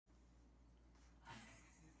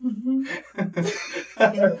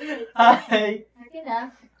Hi! Okay na.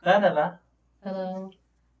 Lana ba? Hello.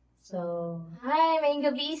 So, hi, may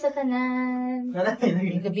gabi sa tanan.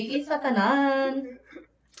 May gabi sa tanan.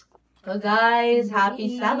 So guys,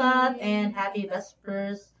 happy Sabbath and happy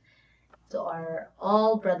Vespers to our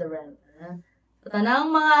all brethren. Sa tanang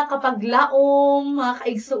mga kapaglaom, mga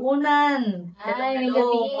kaigsuunan. Hi, may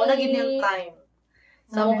gabi. O lagi niyang time.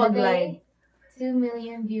 Sa mo pag-live. 2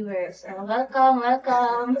 million viewers. Welcome.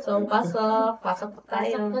 So, pasok po tayo.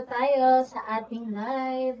 Pasok po tayo sa ating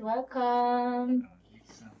live. Welcome.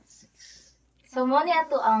 So, mo niya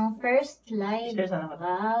to ang first live. Share sana ka.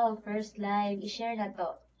 Wow, first live. I-share na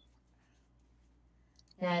to.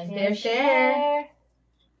 Yan, share.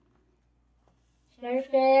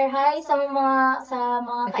 Share. Hi sa mga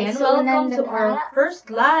Again, kaigsuunan welcome to na our first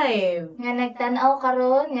live. nga nagtanaw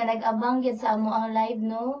karon, nga nag-abang gyud sa amo ang live,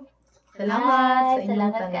 no? Salamat sa Hi, inyong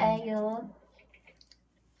salamat tanan. kaayo.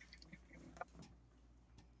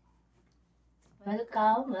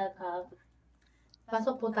 Welcome.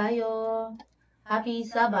 Pasok po tayo. Happy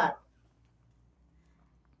Sabbath.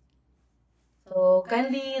 So,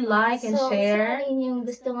 kindly like and share. So, yung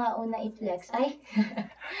gusto nga una i-flex. Ay!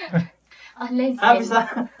 Online Happy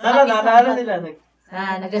stream. Naalala nila.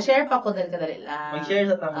 Nag-share pa ko dahil kadali lang. Mag-share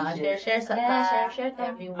sa tama. Share sa Yeah, share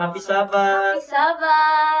tayo. everyone. Happy Sabbath! Happy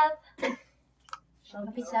Sabbath!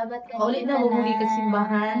 Happy Sabbath kanina. Uli na, bumugi ka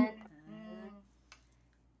simbahan.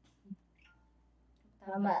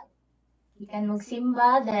 Tama. Ikan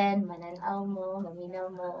magsimba, then mananaw mo, maminaw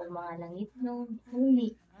mo, o mga langit nung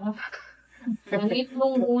huni. Langit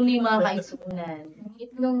mong uni mga kaigsuunan.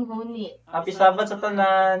 Langit nung huni. Happy Sabbath sa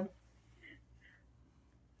tanan!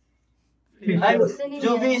 Hi,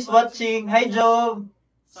 Joby is watching. Hi, Job!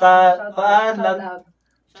 Sa shout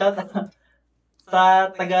out. Sa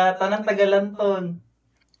tanang taga Lanton.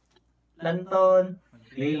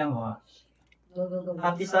 Play lang ho. Go.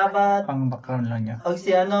 Happy Sabbath! Pang background lang niya. Pag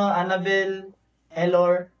si Annabel,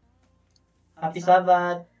 Elor, Happy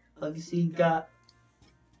Sabbath. Pag si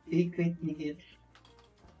Nikit.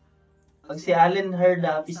 Pag si Allen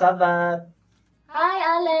Herda, Happy Sabbath. Hi,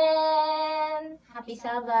 Allen! Happy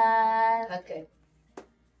Sabbath! Okay.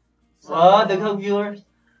 So, daghang viewers.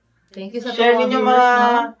 Thank you sa Share ninyo mga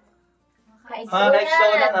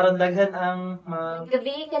Kaigsuunan! na aron daghan ang mga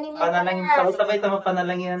Gabi kanina panalangin. Sabay ta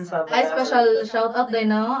panalangin sa Ay, special shout out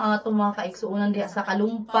din, no? Ang atong mga kaigsuunan diha sa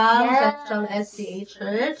Kalumpang, Yeah. Central SCA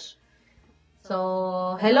Church. So,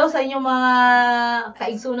 hello sa inyong mga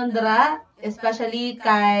kaigsuunan dira, especially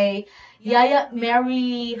kay Yaya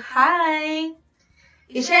Mary. Hi!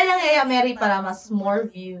 I-share lang Yaya Mary para mas more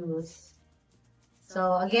views.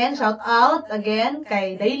 So, again, shout out again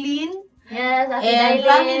kay Dailin Yes, Happy and Dailin.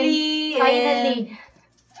 family. Finally.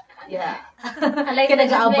 Yeah. Alay Kaya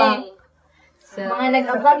nag-aabang. So, mga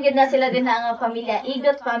nag-abang yun na sila din ha, ang pamilya.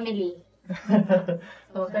 Igot family.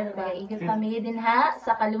 Okay. Kaya Igot family din ha,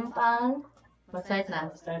 sa Kalumpang. Start na.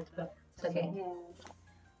 Okay.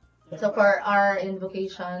 So for our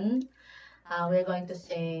invocation, we're going to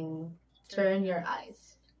sing Turn Your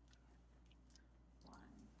Eyes.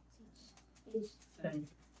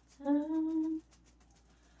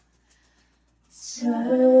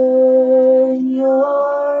 Turn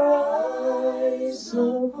your eyes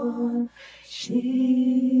upon Jesus.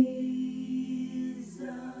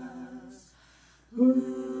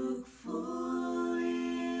 Look full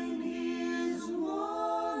in his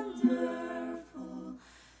wonderful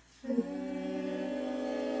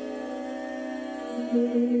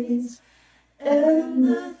face, and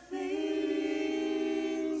the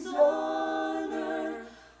things on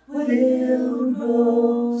earth will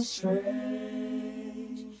grow strangely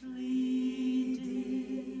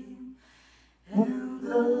dim, and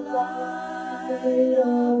the light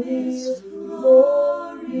of his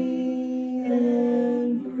glory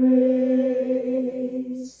and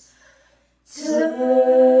grace.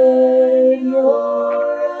 Turn your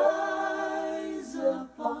eyes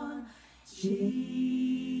upon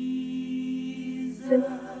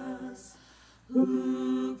Jesus.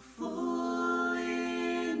 Look full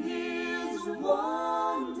in his wonderful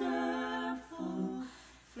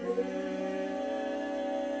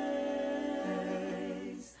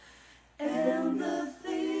face, and the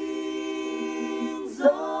things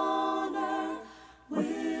on earth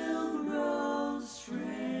will grow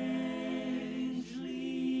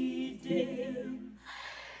strangely dim,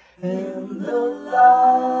 and the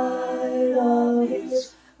light of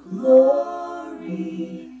his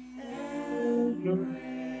glory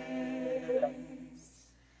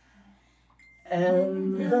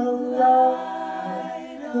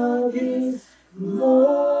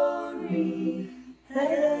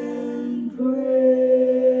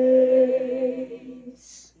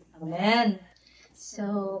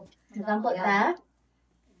Mag-ampo ta.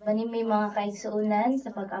 Bani may mga kaigsuunan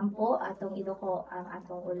sa pag-ampo atong iduko ang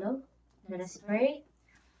atong ulo. Let us pray.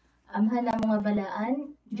 Amhan ang mga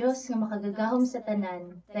balaan, Diyos nga makagagahom sa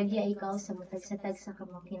tanan, tagya ikaw sa mutag-satag sa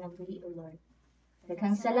kamong kinabuhi, O Lord.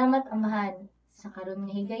 Daghang salamat, Amahan, sa karon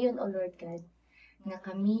nga higayon, O Lord God, nga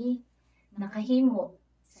kami nakahimo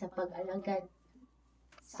sa pag-alagad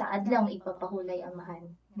sa adlaw ipapahulay,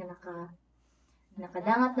 Amahan, nga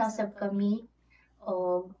nakadangat na sab kami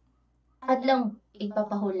o adlaw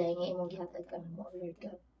ipapahulay nga imong gihatag kami, O Lord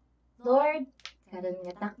God. Lord, karon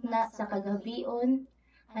nga takna sa kagabion,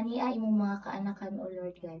 ania imong mga kaanakan, O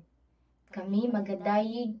Lord God. Kami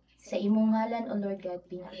magadayig sa imong ngalan, O Lord God,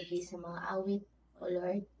 pinagi sa mga awit, O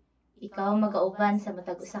Lord. Ikaw magauban sa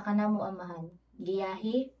matag usa kanamo, Amahan.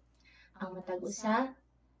 Giyahi ang matag usa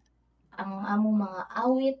ang among mga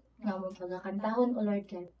awit nga among pagakantahon, O Lord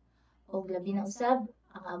God. O labi na usab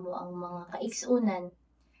ang mga kaigsuunan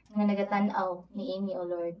nga nagatan-aw niini, O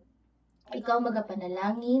Lord. Ikaw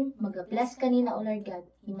magapanalangin, magabless kanina, O Lord God,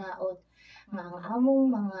 hinaot nga ang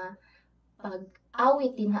among mga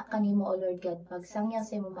pag-awit dinha kanimo, O Lord God, pagsangyaw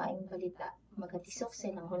sa imong maayong balita, magatisok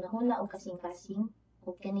sa ilang hunahuna o kasing-kasing,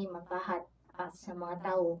 o kani mapahat sa mga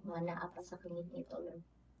tawo nga naa pa sa kangit-ngit, O Lord.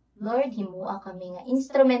 Lord, himua kami nga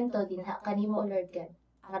instrumento dinha kanimo, O Lord God,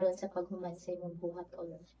 aron sa paghuman sa imong buhat, O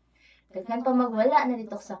Lord. Daghan pa magwala na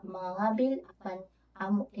dito sa mga ngabil, apan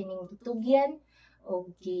amo kining gitugyan, o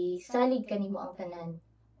gisalig kanimo ang tanan,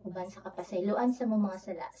 uban sa kapasayloan sa mga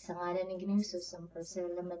sala, sa ngalan ng Ginoong Hesus, ang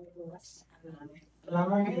pasalamat ng luwas.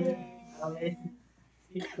 Salamat. Amen.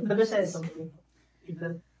 Ito sa isang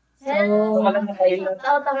So,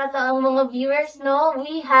 tanga ang mga viewers, no?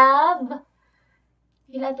 We have,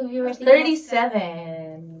 ilan to viewers?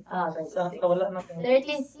 37. Wala na. 36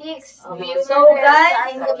 Okay, viewers. so guys,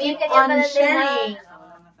 Keep keep on sharing.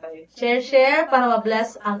 Share para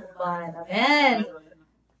ma-bless ang uban. Amen.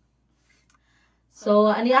 So,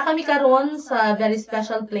 aniya kami karon sa very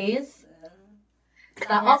special place.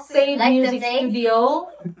 Sa Octave Like Music today. Studio.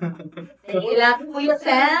 Ila Kuya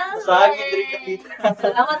Sam. Sa akin, Drake Kapita.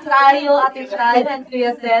 Salamat kayo, Ate Shai and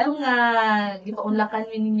Kuya Sam, nga gipaunlakan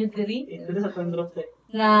mi ninyo diri. Ito sa Tundrop eh.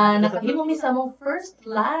 Nga nakahimo mi sa mong first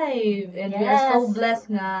live. And we are so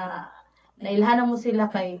blessed nga nailhanan mo sila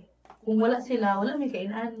kay kung wala sila, wala may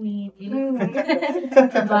kainan ni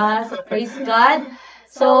diba? So, praise God.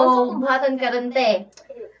 So, buhaton karon te.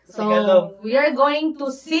 So, we are going to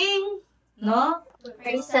sing, no?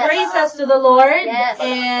 Praises. Praises to the Lord. Yes.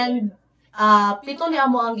 And, pito ni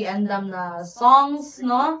amo ang giandam na songs,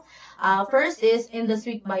 no? First is In the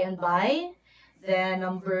Sweet By and By. Then,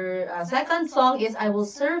 second song is I Will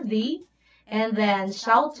Serve Thee. And then,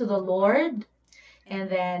 Shout to the Lord. And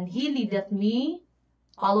then, He Leadeth Me.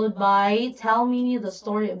 Followed by Tell Me the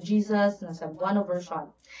Story of Jesus, nasa Buano version.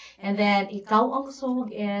 And then Ikaw ang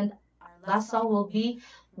Kusog, and our last song will be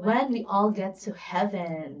When We All Get to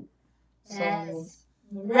Heaven. So, Yes.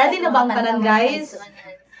 ready na ba ang tanan, guys?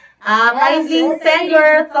 Kindly send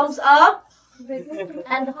your thumbs up.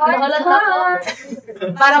 And Nahulat na po.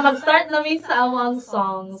 Para mag-start namin sa among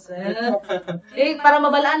songs. Para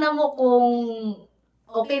mabalaan na mo kung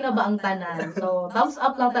okay na ba ang tanan. So, thumbs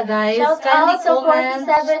up lang ta, guys. shout Kindly out to comment. 47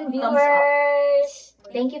 Thumbs up. viewers.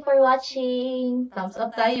 Thank you for watching. Thumbs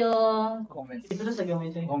up tayo. Comments. Ito sa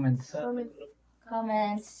gamitin. Comments.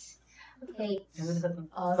 Comments. Okay.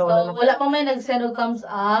 So, wala pa may nag-send og thumbs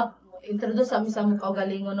up. Introduce sa amin sa mong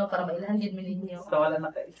kaugalingon, no, para mailahan din mi ninyo. Wala na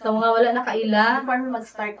kayo. Sa mga wala na kaila, Before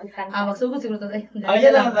mag-start ang kanta. magsugod siguro tayo. Yan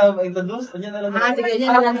lang na introduce. Yan na lang. Sige, yan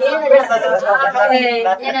na lang. Okay.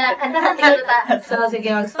 Yan na, kanta na tingin ta. So, sige,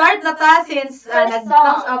 mag-start na ta since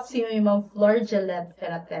nag-thumbs up si Ma'am Flor Gillette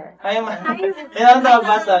Perater. Ay, ma. Yan ang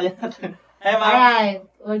nabasa. Ay, ma. Alright,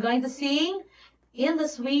 we're going to sing In the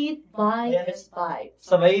Sweet By and By.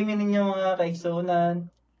 Sabayin mi ninyo mga kaigsuunan.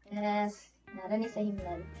 Yes. Narani sa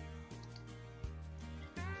himlan.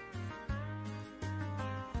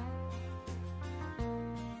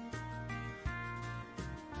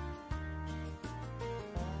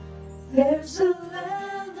 There's a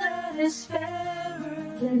land that is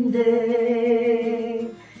fairer than day,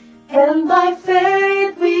 and by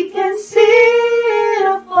faith we can see it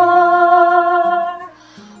afar.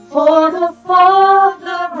 For the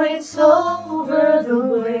Father reigns over the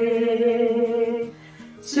way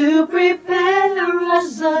to prepare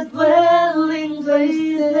us a dwelling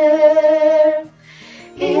place there.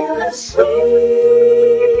 In the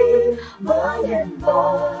sweet by and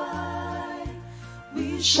by,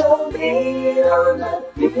 we shall meet on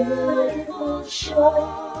that beautiful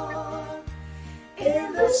shore.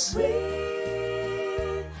 In the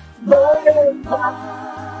sweet by and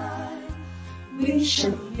by, we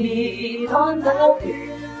shall meet on that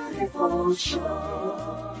beautiful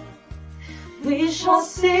shore. We shall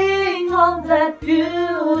sing on that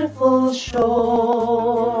beautiful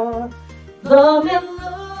shore the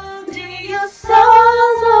melodious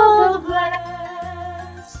songs of the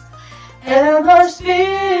blessed, and our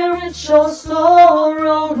spirits shall soar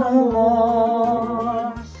on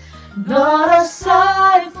along. Not a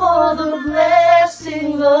sigh for the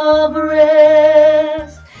blessing of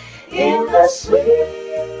rest in the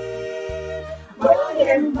sweet by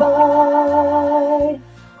and by.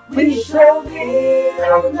 We shall be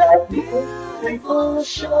on that beautiful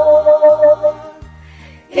shore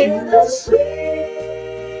in the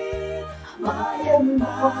sweet by and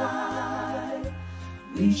by.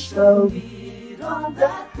 We shall be on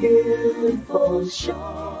that beautiful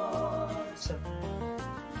shore.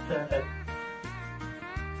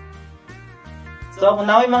 So, kung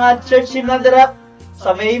na mga church hymn na dirap,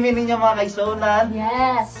 sabihin ninyo mga Kaigsoonan.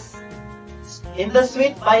 Yes. In the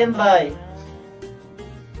sweet by and by.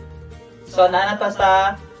 So, nanata sa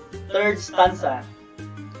third stanza.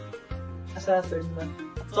 Sa third one.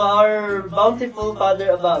 To our bountiful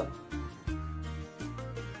Father above.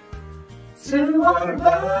 To our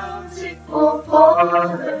bountiful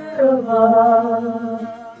Father above,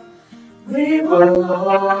 we will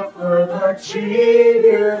offer our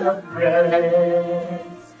tribute of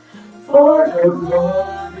praise for the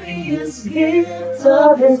glorious gift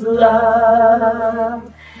of His love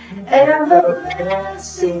and the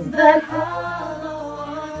blessings that hallow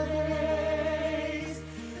our days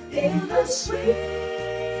in the sweet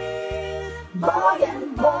by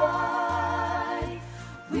and by.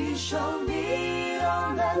 We shall meet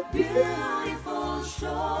on that beautiful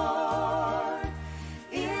shore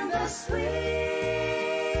in the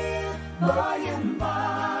sweet by and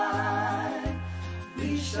by.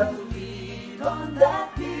 We shall meet on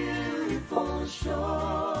that beautiful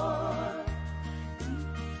shore.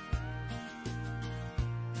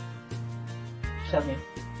 Sabi.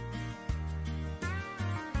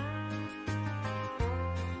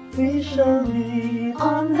 We shall meet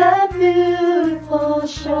on that beautiful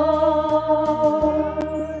shore.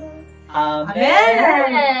 Amen.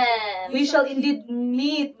 Amen! We shall indeed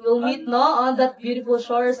meet. We'll meet, no, on that beautiful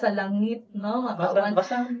shore sa langit, no? Basta.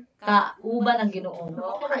 Kauban ang Ginoo,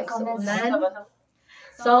 no? Kaigsoonan. Basta.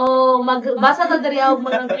 So, magbasa na diri og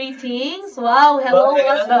mga greetings. Wow, hello, Okay,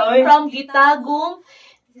 was na, oy. from Gitagum.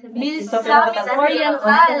 Miss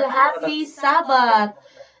Oriental, happy Sabbath.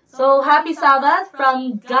 So, happy Sabbath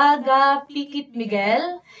from Gaga Pikit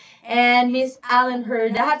Miguel and Miss Allen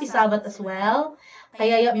Herda, happy Sabbath as well.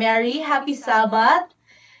 Kay Mary, happy Sabbath.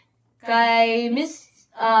 Kay Miss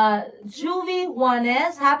Juvie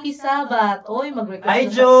Juanes, happy Sabbath. Oy, mag-request Hi,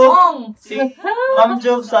 na sa Jove. song. Si Ma'am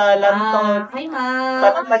Job sa Lanton. Hi, ma'am. Sa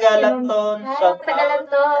Taga-Lanton. Shout out. Tagalan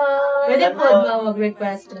to. Pwede po Lanton. no,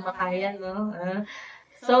 mag-request kung makaya, no?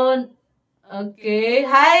 So, okay.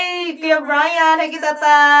 Hi, Kuya Brian. Hi, kita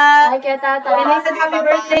ta. Ay, kaya tata. Belated happy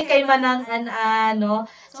birthday kay Manang ano.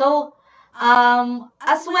 So,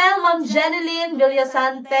 as well, Ma'am Jeneline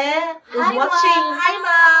Villasante is Hi, watching. Ma'am. Hi,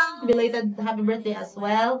 Ma'am. Belated happy birthday as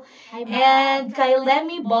well. Hi, ma'am. And kay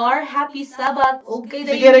Lemmy Bar, happy Sabbath. Okay,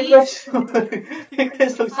 Sige, request mo.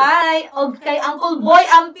 Request mo. Hi. Og kay Uncle Boy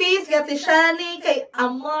Ampis, kay Ate Shani, kay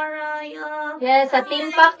Amaraya. Yes, sa Team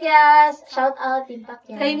Pakyas. Shout out, Team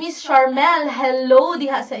Pakyas. Kay Miss Charmel, hello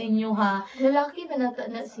diha sa inyo ha. Lalaki ba na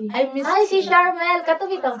si... Ay, Miss... Ay, si Charmel.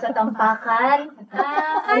 Katubitong sa tampakan.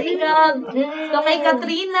 Hi, God. So, kay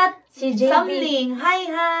Katrina Si JB. Samling,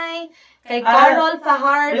 hi. Kay Carol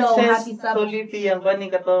Fajardo, happy Princess Sabbath. Solipi, ang bani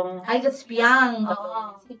katong Hi, Gatspiang.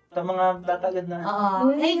 Oo. sa mga bata agad na.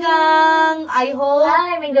 Oo. Hey, gang. I hope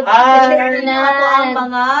Ay, may gabi Hi. sa ato ang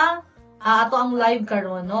mga ato ang live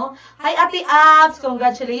karon, no? Hi, Ate Abs.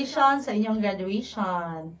 Congratulations sa inyong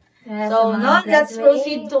graduation. Yes, So, sa mga no, let's graduate.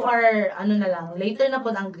 proceed to our, ano na lang, later na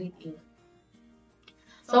po ang greeting.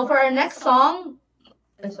 So, for our next song,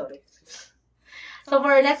 sorry. So,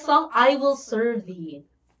 for our next song, I Will Serve Thee.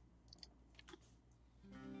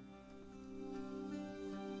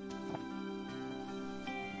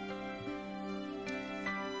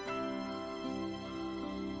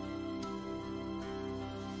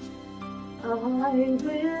 I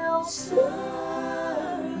will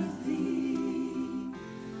serve thee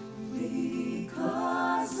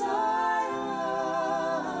because I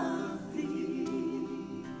love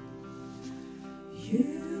thee.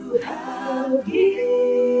 You have given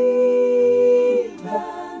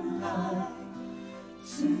life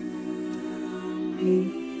to me.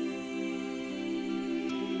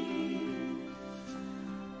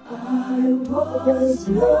 I was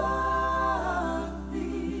loved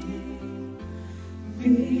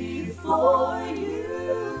for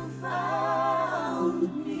you found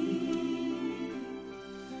me.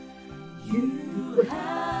 You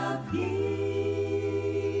have given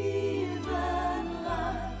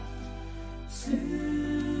life to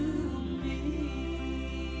me.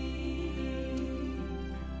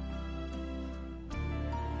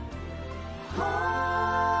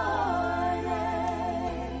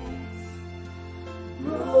 Heartaches,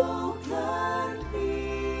 broken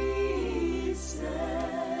pieces,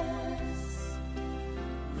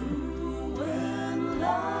 ruined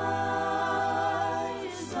lives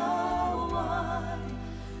are why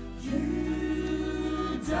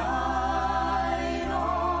you died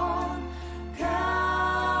on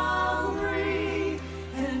Calvary,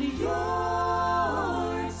 and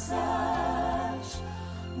your touch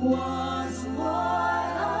was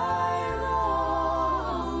what I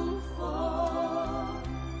longed for.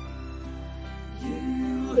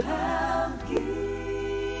 You have given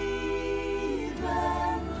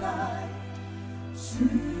life to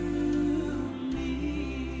me.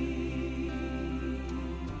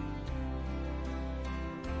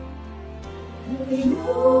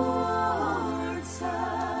 Your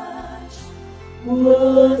touch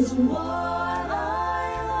was what I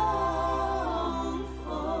longed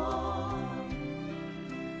for.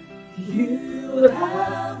 You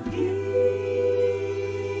have given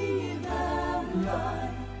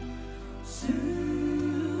life to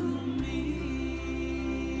me.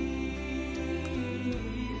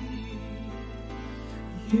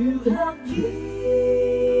 You have given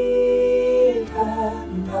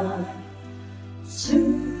life to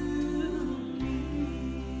me.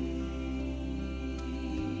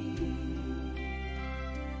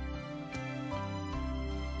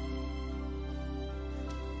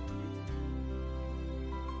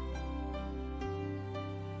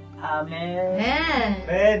 Amen. Amen.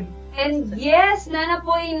 Amen. And yes, nana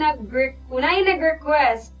po yung unay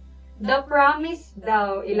nag-request. The Promise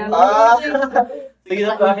daw. Ilang Sige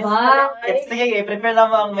na, promise. Sige, i-prepare na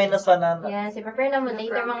mo ang minus 100. Yes, i-prepare na mo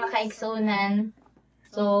later mga Kaigsoonan.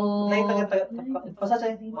 So,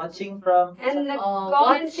 Watching from... And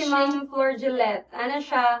nag-comment si Ma'am Flor Gillette. Ano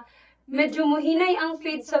siya, medyo muhinay ang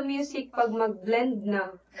feed sa music pag mag-blend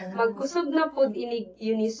na. Magkusog na pod inig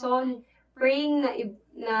unison, praying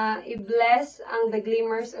na i-bless ang the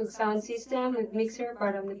Gleamers og sound system with mixer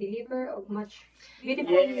para ma-deliver og much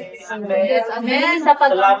beautiful Yes, music. amen. yes, amen sa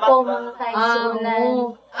pag-ampo mga Ah, Kaigsoonan.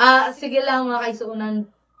 oo. Sige lang mga Kaigsoonan.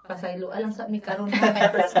 Pasaylo alang sa mi karon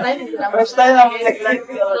first time. First time lang nag-live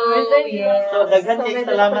ko. So, yes. So, daghan kayong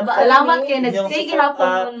salamat sa Salamat kay inyong nag-stay suporta.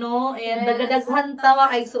 hapon no and dagadaghan ta mga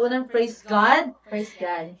Kaigsoonan, praise God. Praise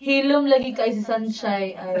God. Hilom lagi kay si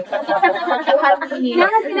Sunshine. Ay,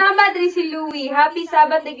 Sinama din si Louie. Happy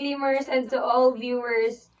Sabbath, the Gleamers, and to all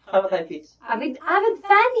viewers. Tama tayo, Peach. Avid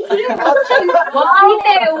fan here.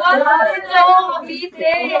 Bite, wow,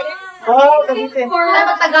 Bite. Wow, kabitin. For ay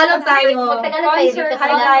Tagalog tayo. Magtagalog tayo dito concert kasi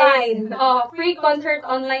online. Oh, free concert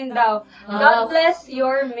online daw. God bless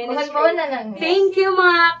your Mahal ministry. mo na lang. Thank you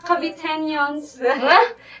mga Caviteños.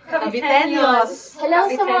 Caviteños. Hello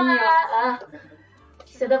sa mga...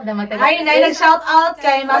 Sadap na magtagalog. Ay, nag-shout out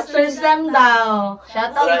kay Master Sam daw.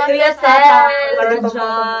 Shout out mga Kuya Sel.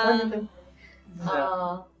 John.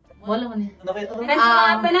 Wala mo niya. And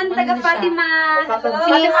mga tanan taga Fatima.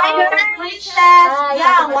 Si Princess,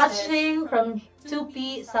 yeah, watching from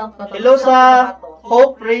 2P, South Cotabato. Hello sa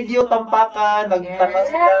Hope Radio Tampakan. Nagtanong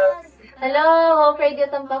sila. Hello, Hope Radio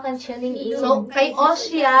Tampakan tuning in. So, kay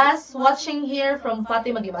Oshias, watching here from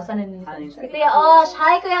Fatima, gibasa na niya. Kuya Osh.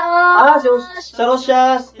 Hi, Kuya Osh. Si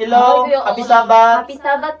Rosyas. Hello. Hi, Kuya Happy Osh. Sabbath. Happy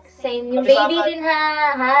Sabbath. Same. Yung Happy baby Sabbath. din ha.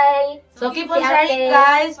 Hi. So, keep on Si sharing Ate.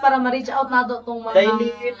 guys para ma-reach out na itong mga...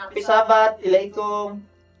 Daily. Happy Sabbath. Ilaikom.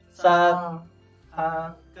 Sa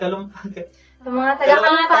Kalumpag. Sa mga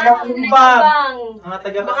Taga-Kumpang. Taga-Kumpang. Mga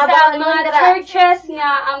taga Mga churches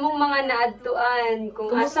nga among mga naadtuan.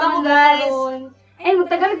 Kung Kumusta asa mo, mo guys? guys?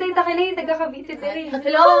 Magtagalog tayo ta kayo taga Cavite diri.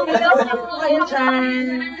 Hello, hello kayo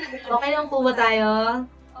dyan. Okay lang po ba tayo?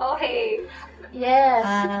 Okay. Yes.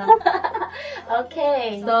 Ah,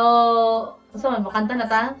 Okay. so, makanta na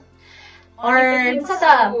ta? Or,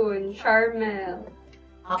 Sabun, Charmel.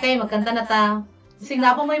 okay, magkanta na ta.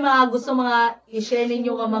 Signa po may mga gusto mga i-share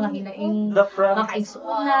ninyo nga mga hinaing The from. mga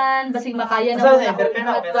kaigsuunan, basig makaya na Saan mga eh? Pero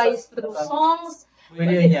advice through songs.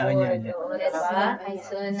 Pwede niya. Diba?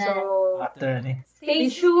 Kaigsoonan. So, After ni. Stay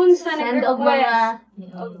tuned sa Send og mga...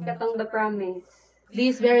 nag-request. Og katong The Promise.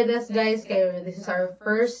 please bear this guys, kayo. This is our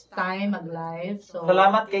first time mag-live. So,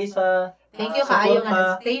 Salamat kay sa thank you kaayo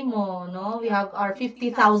nga stay mo, no? We have our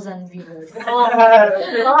 50,000 viewers.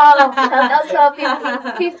 Wow. Shout out sa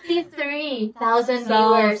 53,000 So,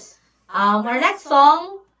 viewers. Our next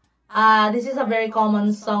song, this is a very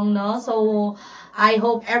common song, no? So I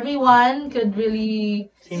hope everyone could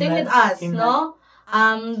really sing with us, no?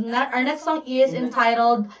 Our next song is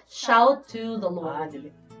entitled "Shout to the Lord."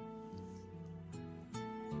 dili.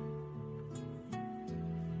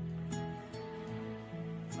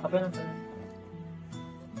 Apa yung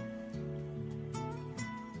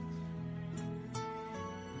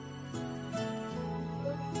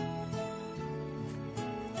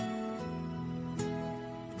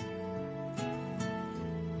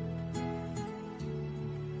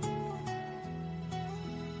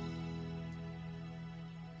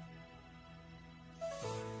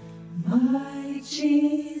My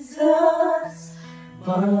Jesus,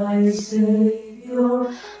 my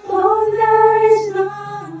Savior, Lord, there is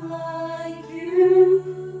none like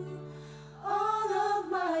you. All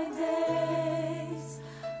of my days,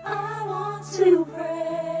 I want to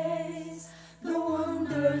praise the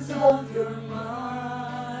wonders of your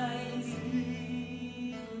mighty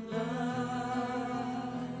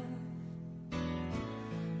love.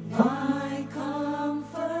 My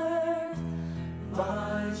comfort,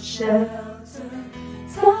 my shelter,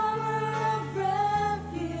 tower of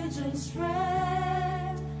refuge and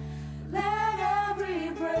strength. Let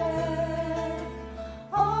every breath,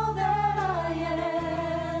 all that I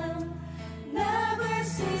am, never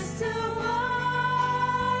cease to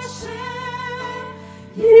worship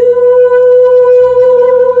you.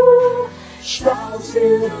 Shout to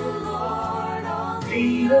the Lord on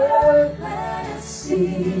the earth, let us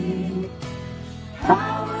sing.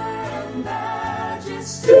 Power and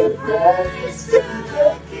majesty, praise to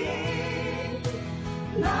the King.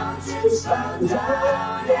 Mountains bow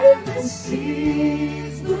down and the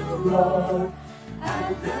seas will roar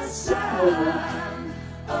at the sound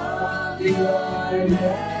of your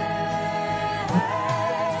name.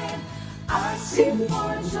 I sing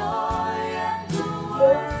for joy at the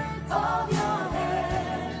work of your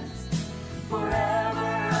hands.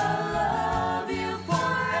 Forever I'll love you,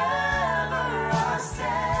 forever I'll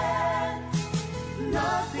stand.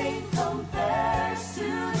 Nothing compares to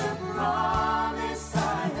the promise I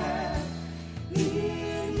have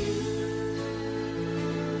in you.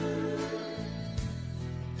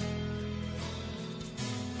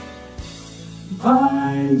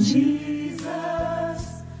 My Jesus,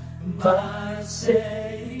 my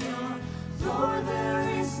Savior, Lord, there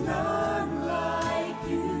is none like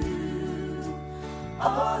you.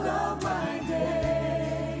 All of my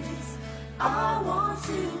days, I want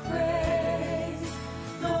to praise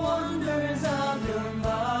the wonders of your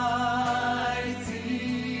mighty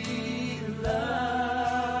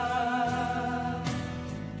love.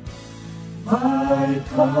 My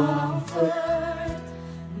comfort,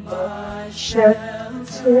 my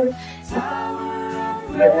shelter, tower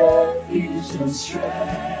of refuge and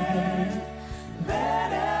strength.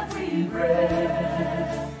 Let every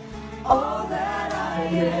breath, all that I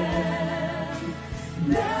am,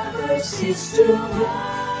 never cease to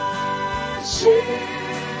worship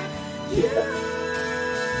you.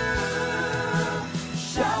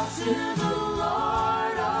 Shout to the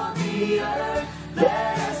Lord on the earth,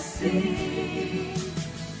 let us sing.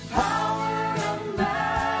 Power and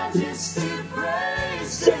majesty,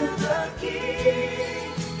 praise to the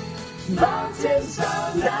King. Mountains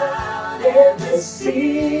bow down and the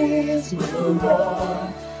seas will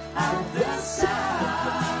roar at the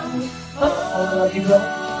sound of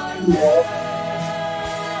your name.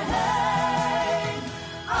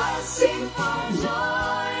 I sing for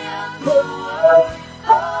joy at the work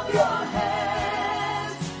of your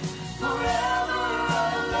hands. Forever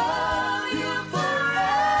I'll love you,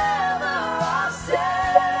 forever I'll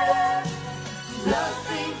stand.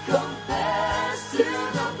 Nothing compares to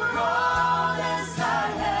the promise I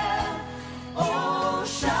have. Oh,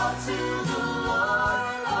 shout to the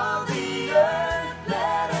Lord of the earth,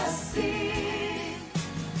 let us sing.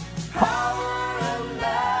 Power and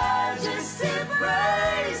majesty,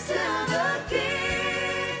 praise to the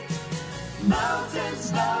King. Mountains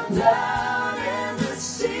bow down and the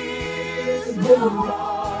seas will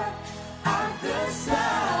roar at the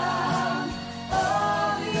sound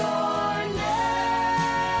of your name.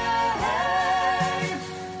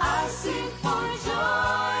 I sing for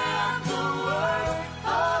joy at the work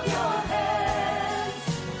of your hands.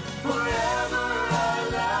 Forever I'll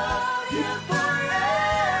love you,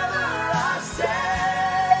 forever I'll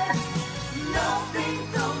stand. Nothing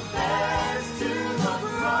compares to the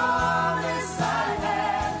promise I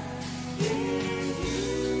have in you.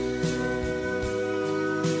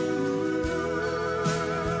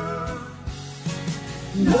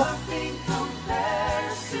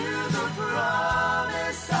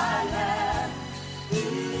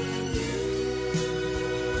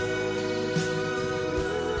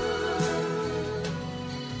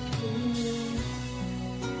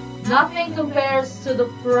 Nothing compares to the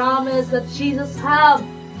promise that Jesus have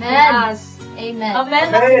for Amen. us. Amen. Amen.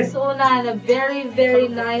 Kaigsoonan, a very, very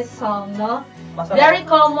nice song, no? Very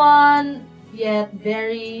common, yet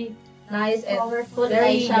very nice and Powerful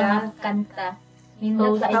very, ay siya kanta.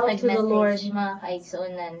 Nindot So, sa shout isang to the Lord. message, mga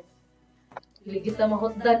Kaigsoonan. Ligit na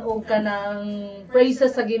mahutdan o ka ng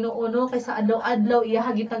praises sa Ginoo, no? Kaysa adlaw-adlaw, iya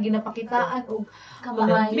hagit ang ginapakitaan o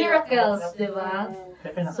mga miracles, di ba?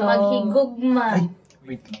 So, Maghigugma.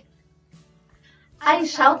 Wait lang. I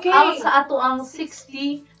shout out sa ato ang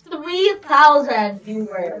 63,000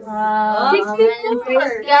 viewers. Wow. 64.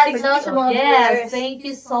 Praise God daw sa mga Yes, viewers. thank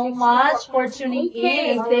you so much for tuning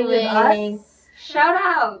in and staying with us. Always. Shout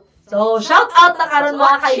out. So, shout out na karon mga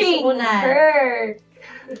Watching Kaigsoonan. Kurt.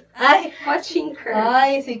 Ay, Watching Kurt.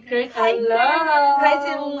 ay, si Kirk. Hi, Hello. Kirk. Hi,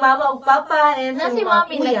 si mama o papa. And Na si mga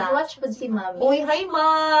Mami, kuya. nag-watch po si Mami. Uy, hi, ma.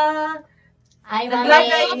 Hi, Nag-live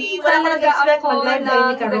na Mami. ini. Wala mo nag-expect. Ako Mag-live na ng ini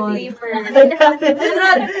The karon. Gleamers.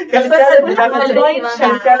 Mag-join siya.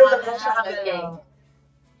 Okay.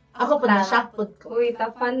 Ako po na-shock po ko. Uy,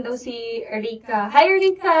 tapang daw si Erika. Hi,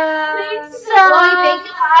 Erika! Uy, thank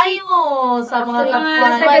you kayo sa mga Sa mga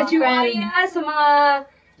kapwan. taga-Julia, sa mga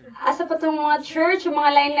asa pa itong mga church, yung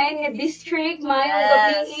mga lain-lain nga district, mayong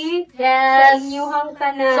gabi sa Yes. inyong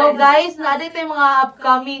tanan. So guys, natin tayong mga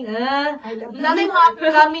upcoming, natin mga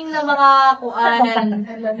upcoming na mga kuanan,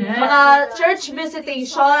 mga church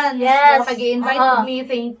visitation. Yes. Pag-i-invite po me,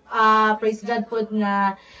 praise God po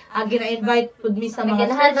nga, gina-invite po me sa mga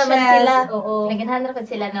Naganahan churches. naman sila. Oo. Naganahan naman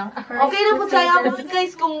sila, no? Okay na po tayo po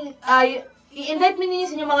guys, kung i-invite mo ninyo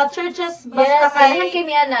sa inyong mga churches, basta Yes, ganahan kay, kay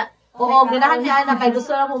Miana. oo, ganahan niya na kay gusto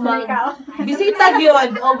na mo bisita yun,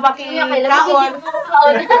 o Kaya kailan makikaon.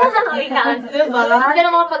 Kaon. Diba? Ano na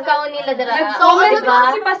mga pagkaon nila dara? Nag-comment Diba? po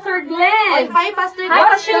si Pastor Glenn. Hi, Pastor Hi,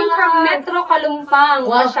 Watching from Metro Kalumpang.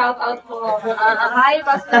 Wow. Shout out po. Hi,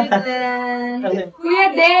 Pastor Glenn. Kuya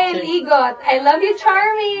Dale Igot. I love you,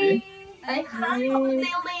 Charmy. Hi,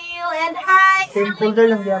 Neil, and hi. Same folder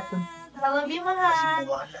lang yapon. I love you, mahal.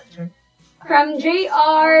 From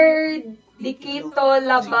JR Dikito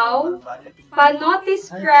Labaw. Panotis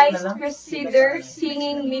Christ Crusader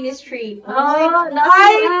Singing Ministry.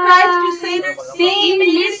 Hi, Christ Crusader Singing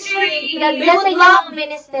Ministry. God We bless would sa love, inyong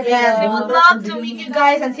ministry. yes, we would love to meet you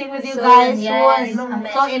guys and sing with you guys Yes. soon. Amen.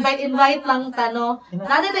 So, invite lang tano.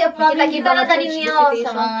 Natin tayo upcoming Kita-kita na tayo ninyo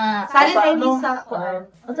sa mga... Sali tayo Ano? sa...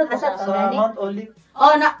 Asa to, Sa gani? Mount Olive.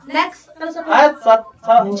 Oh, next. Ano sa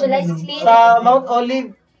July 16. sa Mount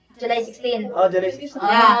Olive. July 16. Oh, July 16.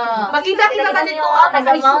 Yeah. Makita-kita ka dito ang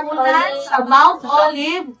Taga Mount Kaigsoonan Olive. sa Mount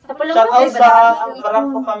Olive. Sa Pulong Shout out sa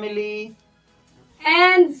Barangko family.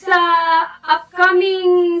 And sa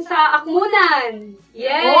upcoming sa Akmunan.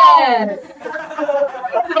 Yes.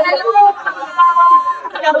 Hello!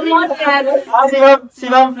 Si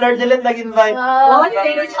Ma'am Fleur Delet nag-invite. Oh,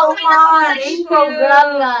 thank you so much. Thank program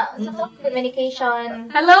nga. Sa communication.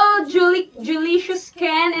 Hello, Julicious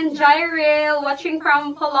Ken and Jairil watching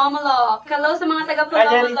from Palomaloc. Hello sa mga taga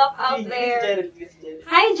Palomaloc out there.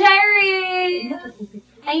 Hi, Jairil!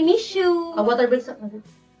 I miss you. Water bill sa...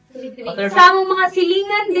 Sa among mga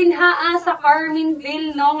silingan din haa sa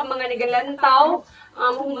Carmenville, no? Mga nagalantaw.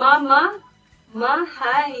 Mama,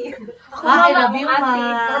 hi. I love you, ma.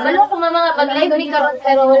 Balo ko mga pag-live ni karon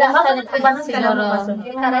pero wala sa nagpabas siguro.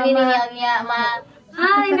 Karani niya ma.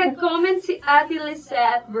 Ay, nag-comment si Ate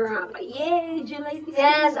Lisette Barangka. Yay, July 16.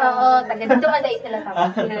 Yes, oo. Taga dito man dahil sila sa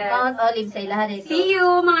Yes. Mount Olive sa ilaha dito. See you,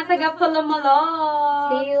 mga taga Palomaloc.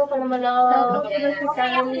 See you, Palomalo. Sino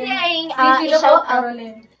po? I-shout out.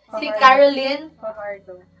 Si Caroline.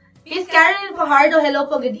 Miss Caroline Fajardo, hello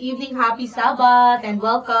po, good evening, happy Sabbath, and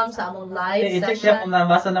welcome sa among live I-check siya session. kung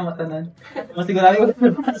nabasa na matanan. Masigurado ko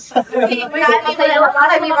nabasa. Kami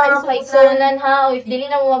mga Kaigsoonan ha. O if dili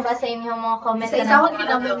na mo mabasa inyong mga comment Sa isahon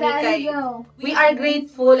kinamumi kay, we are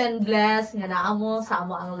grateful and blessed nga naamo sa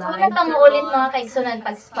amo ang live. Kung mo ulit mga Kaigsoonan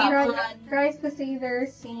pag-spot. Christ the Savior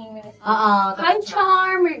singing ministry. Hi,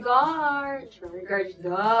 Charm. Regards. Regards Oy,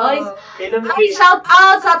 daw. Ay, shout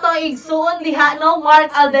out sa to igsoon diha no,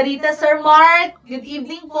 Mark Alderita. Sir Mark, good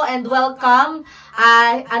evening po and welcome.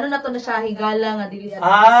 Ay, ano na to na siya, higala nga dili.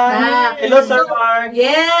 Hello Sir Mark.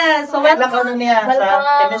 Yes, so Welcome welcome. na niya sa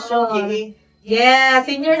Welcome. MSU Gigi. Yeah,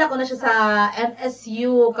 senior na ko na siya sa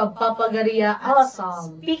MSU, Kapapagaria at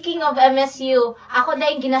Sam. Speaking of MSU, ako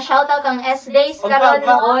dahil gina-shoutout ang S-Days karon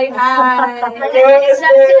Pagka- no. Oy, hi. Sila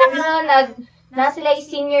karon na sila yung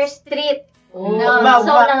senior street. Oh, No,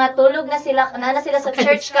 so nangatulog na sila sa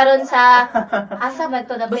church karon sa asa ba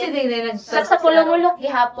to na Basta din na sa Pulong-Ulok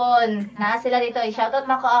gihapon. Na sila dito i-shoutout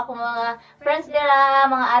nako ako mga friends dira,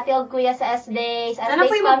 mga ate ug kuya sa S-Days, Ano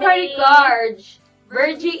po S-Days yung family. magpa-regards?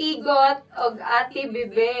 Virgie Igot og Ate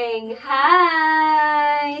Bibeng.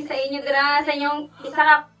 Hi! Sa inyo sa inyong isa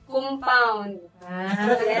ka compound.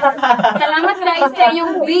 Salamat guys sa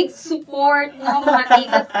inyong big support no mga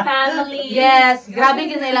Igot family. Yes, grabe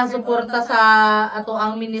gid na ilang suporta sa ato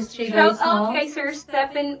ang ministry Shout guys out no. kay Sir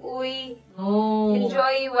Stephen Uy. Oh.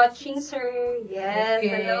 Enjoy watching, sir. Yes,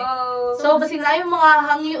 Okay. hello. So basig na yung mga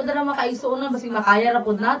hangyo dala makaigsuonan basig makaya ra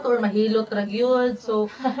pud nato or mahilot ra gyud. So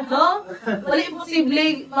no, wala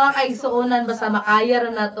imposible mga kaigsuonan basta makaya ra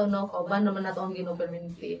nato no. Kauban naman nato ang Ginoo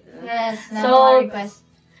permanente. Yes, na So, mga request.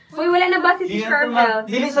 Uy, wala na ba si Shermel?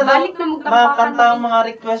 Dili sa Balik na magtampakan. kanta ang mga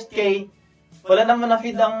request kay wala naman na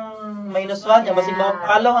feed ang -1 niya basig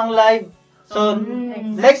mapalong ang live. So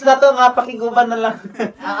next na to nga pakiguban na lang.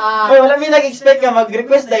 Uy, wala mi nag-expect nga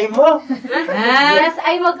mag-request dai mo. Yes,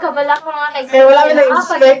 ay magkabalak mga kaibigan. Kaya wala mi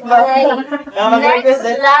nag-expect ba? Nga mag-request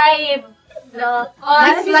Next dai. live. No. Oh,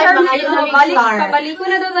 Next si live Shermel, baka yung balik, star. pabalik ko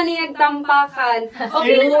na daw na niya tampakan.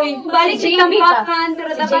 Okay, Uy. balik Si sa JB tampakan, pero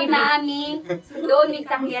Si dapat JB. na aming doon may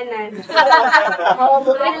sakyanan. Oo,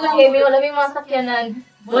 bukan lang kami. Wala may mga sakyanan.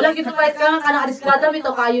 Wala gito pa ka kana adiskada mi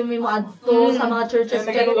to kayo mi mo adto sa mga churches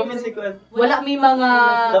kay Nagko-comment si Kuan. wala mi mga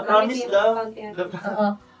The promise daw. oo.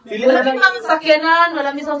 Dili Wala na mi mga sakyanan, wala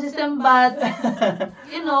mi sound system but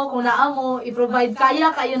you know, kung naa mo i-provide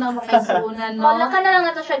kaya kayo na makaisunan no. Wala ka na lang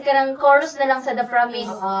ito siya. Karang chorus na lang sa The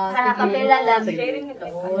Promise. Nakakapela lang.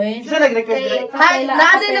 Oy. Sino nag-request dai? Hi,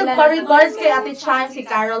 natin ng corridors kay Ate Chan, si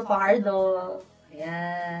Carol Pardo.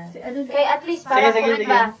 Ayan. Kay at least para Sige, kulit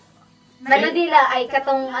ba? Manadila ay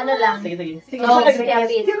katong ano lang. Sige, sige. Sige, Oh, sige. si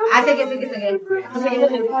Abid. Sige, sige, sige.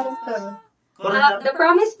 The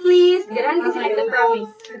Promise, please. Ganahan kasi like The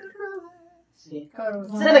Promise.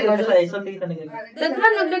 Sino nag-request dai? So kita nag-request.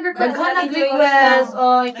 Daghan nag-request. Daghan nag-request.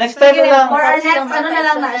 Oy. Next time na lang. For our next, ano na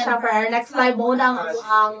lang na siya, for our next live, muna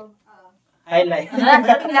ang Highlight.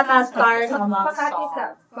 pinaka-star sa mga song.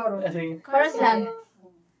 Sige. Chorus lang.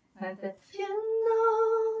 You know,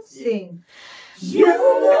 sing. You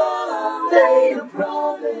know they the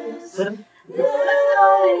promise that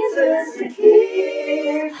is the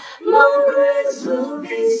key. My grace will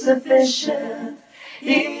be sufficient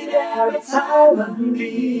in every time of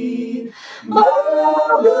need. My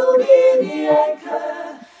love will be the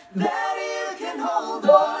anchor that you can hold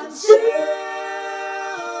on to.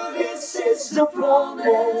 This is the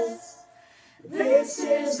promise. This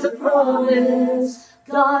is the promise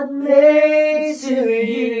God made to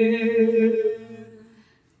you.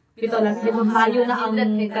 Ito lang, di mahayo na ang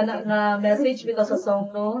kana nga message bitaw sa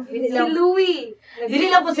song, no? Si Louie. Dili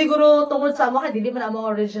lang po siguro tungod sa amo kay dili man ang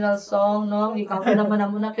mga original song, no? Ikaw naman na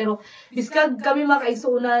muna pero biskag kami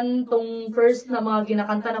makaisunan tong first na mga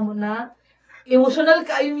ginakanta na muna. Emotional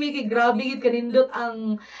kaayo mi kay grabe gid kanindot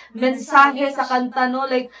ang mensahe sa kanta, no?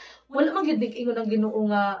 Like wala man gid ingon ang Ginoo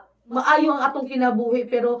nga maayo ang atong kinabuhi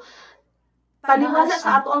pero taliwala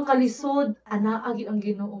sa ato ang kalisod, anaa gid ang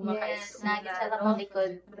Ginoo Yes, nagit sa makaisunan. tapang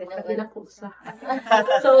likod.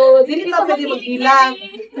 So, dili ta pwede magbilang.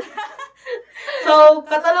 So,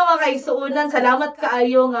 katalo mga kaisuunan, salamat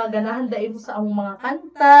kaayo nga ganahan dai mo sa among mga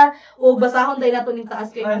kanta o basahon dai nato ning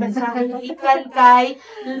taas kay nga mensahe ikan kay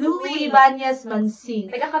Louie Ibanez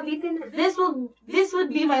Mansing. Taga-Cavite na. This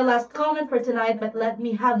would be my last comment for tonight, but let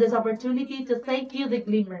me have this opportunity to thank you, the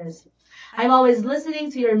Gleamers. I'm always listening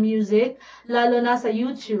to your music, lalo na sa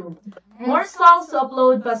YouTube. More songs to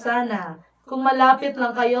upload pa sana. Kung malapit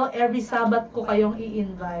lang kayo, every Sabat ko kayong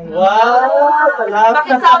i-invite. Wow! Salamat.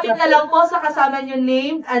 Pakisabi na lang po sa kasama nyo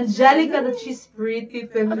named Angelica that she's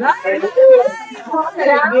pretty tonight.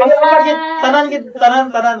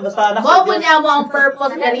 Tanan. Basta anak. Mo po niya mo ang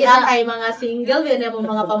purpose na riyan kay mga single, yan mo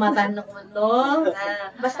mga pamatanong mo, no?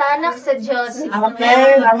 Basta anak sa Diyos.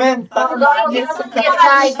 Amen.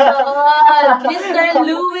 Mr.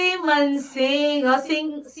 Louie Mansing. Oh,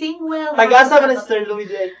 sing well. Tagasa man si Sir Louis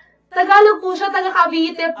J. Tagalog po siya, taga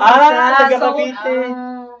Cavite po siya. Taga So, Cavite.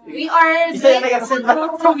 we are Isa yung grateful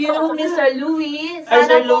nag-accept. from you, Mr. Louie. Hi,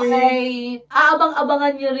 Sir Sana po Louie. ay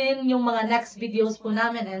aabang-abangan nyo rin yung mga next videos po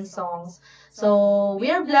namin and songs. So,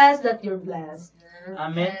 we are blessed that you're blessed.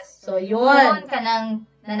 Amen. So, Yun yun. ka nang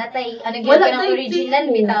nanatay. Ano Wala gyud ka ng tayong original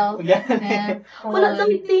tingog. bitaw. Wala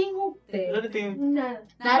lang tingog, te. Ano ito yung...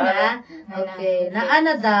 Nana. Okay,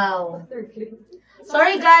 naana daw.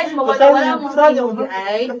 Sorry guys, mawala mo tingog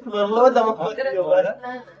ay. Marload ang mga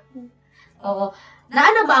Oo.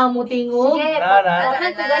 Naana ba ang mo tingog? Sige, Nana.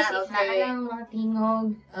 pagkat ko guys, nana ang mga tingog.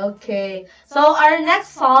 Okay. So, our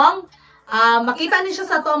next song, makita niyo siya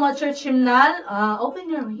sa to mga church hymnal.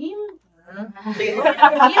 Open your hymn.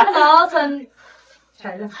 Hymnals and...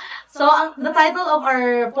 So, the title of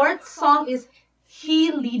our fourth song is He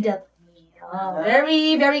Leadeth Me.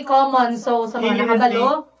 Very, very common. So, sa mga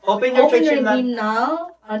nakabalo, open your church hymn hymn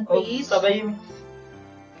now on page. Sabay yung...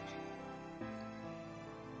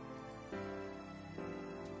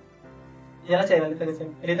 Yan na siya, ulit siya.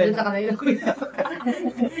 Ulit ka na yun.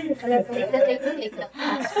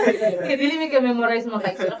 Kaya dili may ka-memorize mga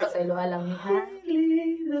Kaigsoonan kasi ilo alam ni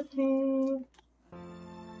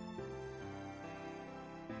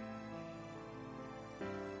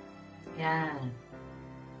Yan.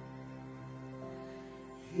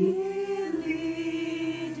 He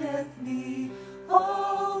leadeth me,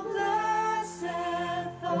 oh blessed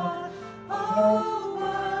thought, oh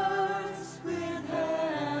words with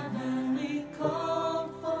heavenly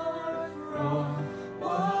comfort from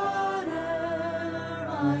whate'er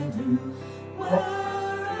I do,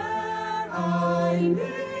 where'er I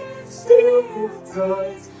meet, still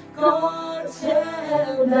joys God's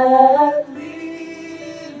hand that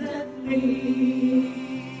leadeth me.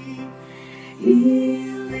 He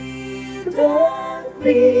leadeth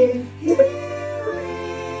me, He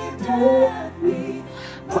leadeth me,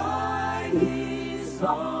 by His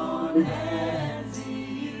own hands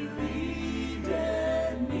He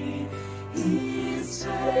leadeth me. His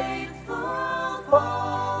faithful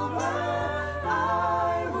follower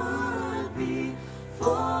I would be,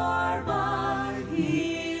 for by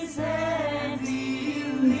His hand He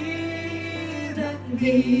leadeth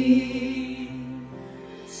me.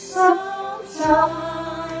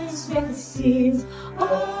 Sometimes when it seems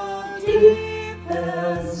all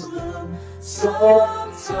deepest gloom,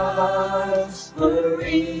 sometimes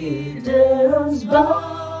freedom's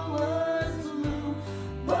bowers loom,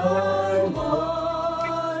 but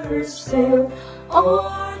waters sail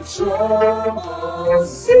on troubled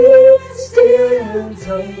seas, still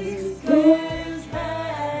takes His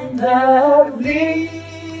hand that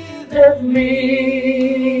leadeth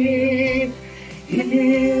me. He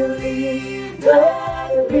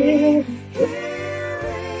leadeth me, He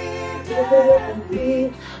leadeth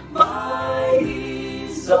me, by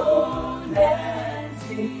His own hands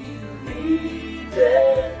He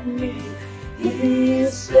leadeth me.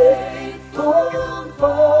 His faithful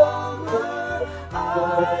follower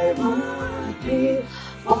I would be,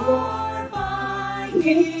 for by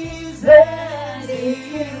His hands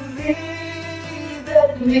He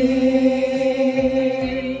leadeth me.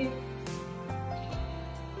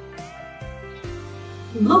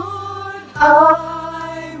 Lord,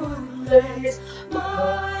 I would place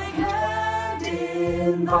my hand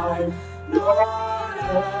in thine, nor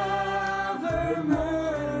ever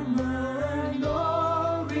murmur,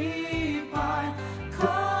 nor repine,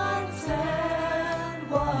 content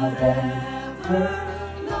whatever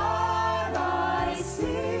not I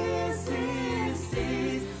see,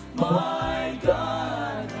 my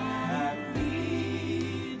God hath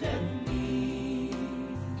leadeth me.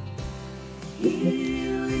 He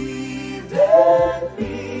leadeth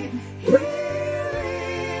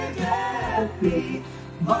me,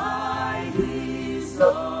 by His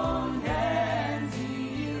own hands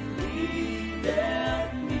He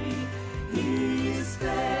leadeth me. His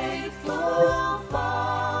faithful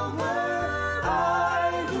follower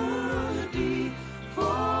I would be,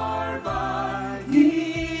 for by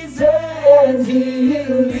His hands He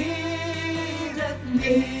leadeth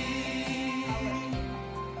me.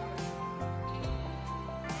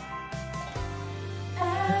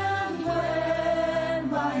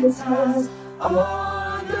 Task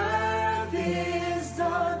on earth is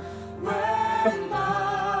done, when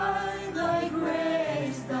by Thy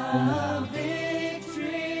grace the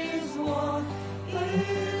victory's won.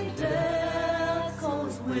 In death's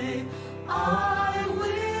cold way I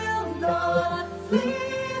will not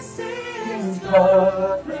flee, since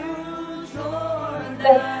God through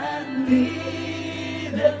Jordan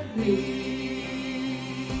leadeth me.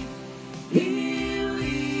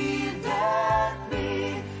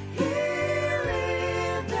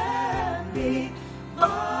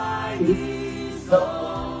 His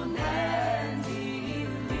own hands He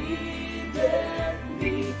leadeth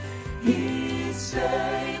me. His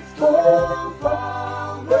faithful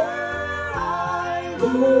follower I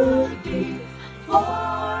would be,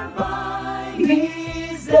 for by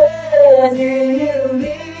His hand He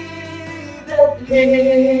leadeth me.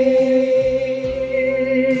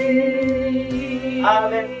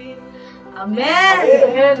 Amen.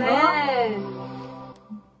 Amen. Amen.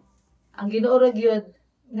 Ang Ginoo ra gyud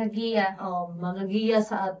Nagiya. Mga giya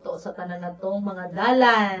sa ato, sa tanan na tong mga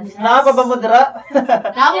dalan. Napa ba mo dira?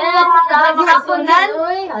 Namo mga sunan.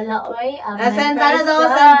 Uy, hala, uy. Send na daw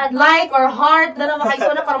sa like or heart na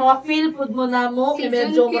makaisuna para ma-feel food mo na mo. Si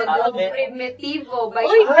Medyo Junpyo ang primitivo. By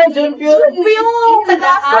Ay, Junpyo. Junpyo!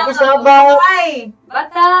 Happy Sabbath. Ay!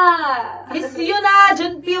 Bata! Miss you na,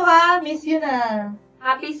 Junpyo ha. Miss you na.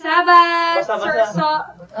 Happy Sabbath!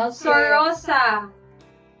 Basa-basa. Sir Rosa.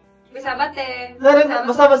 Happy Sabbath eh.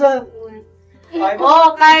 Basa-basa.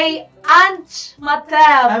 Kay Anch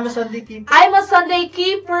Matev. I'm a Sunday keeper. I'm a Sunday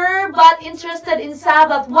keeper but interested in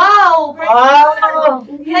Sabbath. Wow! Wow!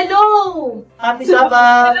 Hello! Happy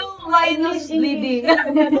Sabbath. Hello, my nose bleeding.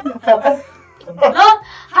 No?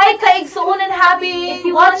 Hi, Kaigsoonan, happy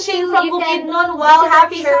watching from Bukidnon. Wow,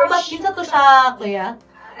 happy Sabbath. Kinsa to siya, kuya?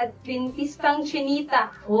 Adventistang Chinita.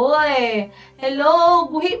 Uy! Hello!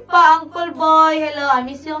 Buhi pa, Uncle Boy. Hello, I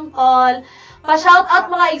miss you, Uncle. Pa-shout out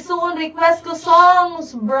mga igsuon, request ko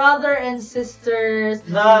songs, brother and sisters.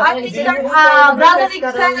 Brother Excel.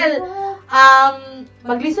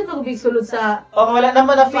 Mag-listen ko big sulod sa... Okay, wala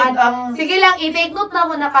naman na feed ang... Sige lang, i-take note na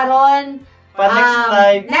mo na karon. Next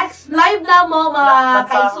live. Next live na mo, mga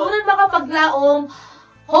kaigsunan makapaglaom.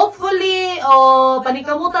 Hopefully,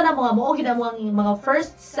 panikamutan na mga mo, gina mo ang mga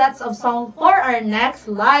first sets of song for our next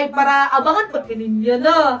live para abangan pa ninyo,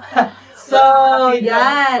 no? So,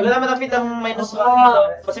 yan. Wala naman na feed ang minus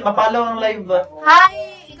 1. Kasi mapalo ang live ba?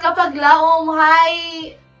 Hi, kapaglaom.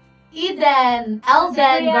 Hi, Elden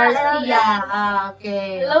Garcia.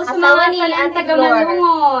 Okay. Hello sa mga ni ang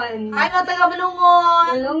taga-Malungon. Hi, mga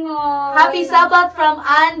taga-Malungon. Malungon. Happy Sabbath from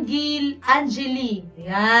Angeli.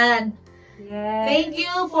 Yan. Yes. Thank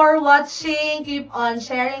you for watching. Keep on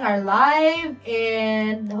sharing our live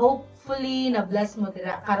and hopefully na-bless mo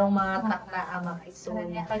tira karong mga takna ang mga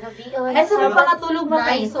kaigsuon. Ay, sa mga pangatulog mga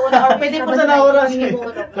kaigsuon or pwede po sa naoras.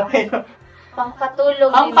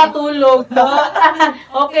 Pangpatulog. Ang patulog, no?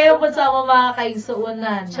 Okay po sa mga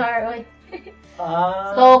kaigsuonan. Char, oy.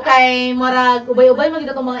 So, kay Marag, ubay-ubay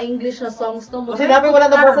magkita itong mga English na songs to. Kasi dapat wala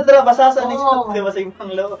na basa dira, basa sa next month. Di ba sa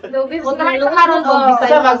ibang loob? O, try sa karon o, Kasi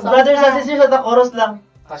Bisaya mag brothers and sisters at chorus lang.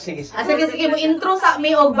 Sige. sige, mo intro sa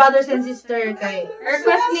me og brothers and sister kay.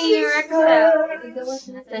 Request ni Rexel.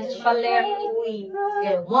 Valeri.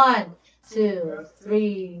 Okay, 1, 2,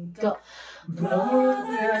 3, go.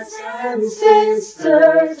 Brothers and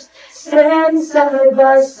sisters, stand side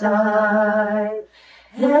by side,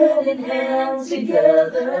 hand in hand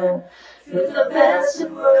together, through the best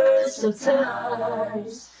and worst of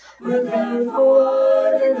times. We're there for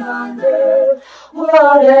one another,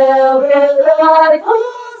 whatever life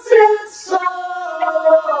holds in store.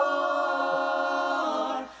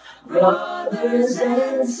 Brothers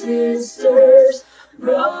and sisters,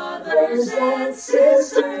 brothers and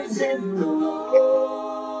sisters in the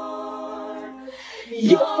Lord.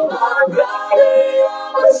 You're my brother,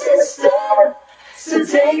 you're my sister, so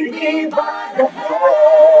take me by the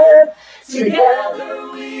hand. Together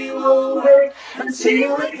we will work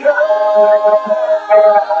until it comes.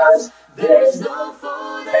 There's no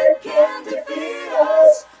foe that can defeat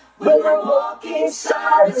us when we're walking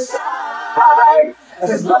side by side.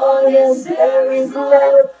 As long as there is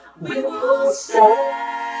love, we will stand.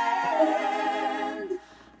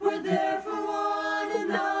 We're there for one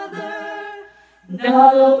another,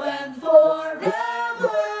 now and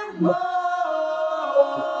forevermore.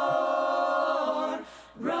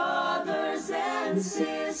 Brothers and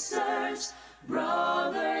sisters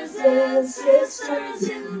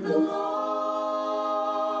in the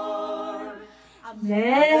Lord.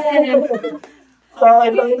 Amen. So,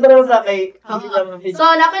 ito sa kay... So,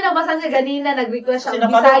 laki na basa niya ganina, nag-request siya.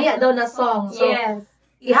 Bisaya daw na song. So, Yes.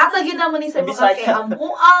 ihatag yun naman ni sa mga Bisaya. kay ang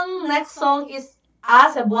next song is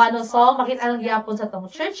Cebuano song. Makita lang gyapon sa tong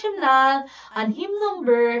church hymnal and hymn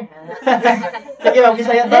number. Sige,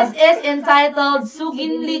 mag-Bisaya This ta. is entitled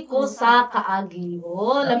Suginli ko sa kaagi.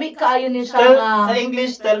 Oh, lami kaayo ni siya Sa nga.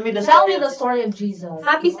 English, tell me the Tell story. me the story of Jesus.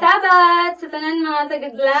 Happy Sabbath sa tanan mga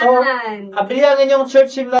taga-Glanan. Abrihan ang inyong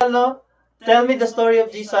church hymnal, no? Tell me the story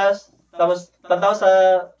of Jesus. Tapos, tataw sa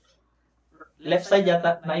left side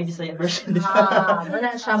yata, na Bisaya version.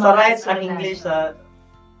 Wala siya Sa right, mga ang English, sa...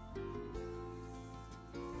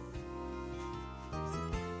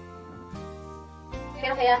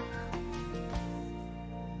 Kaya.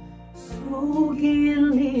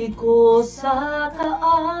 Sugili ko sa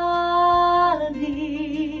kaali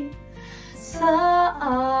sa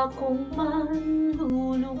akong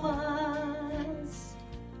manluluwas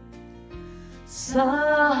sa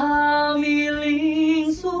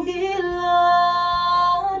hamiling sugilanon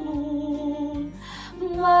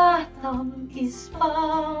matamis pa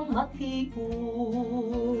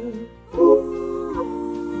matiun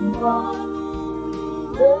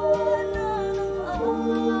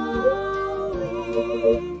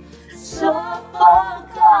sa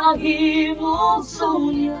pagkahimugso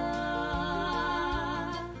niya.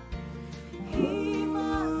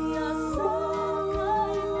 Himaya sa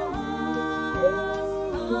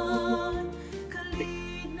kaligtasan,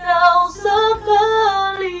 kalinaw sa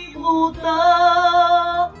kalibutan.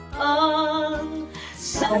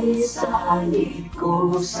 Salisalit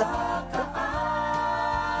ko sa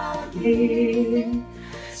kaagin,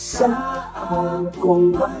 sa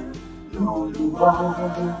akong manluluwas.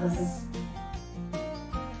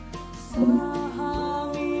 Sa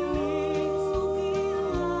hamiling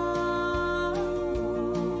sugilaw,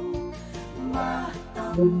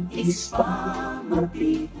 matangis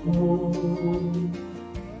pamati ko.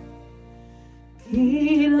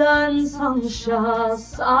 Kilansang siya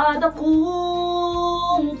sa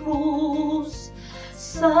dakong krus,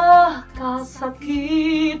 sa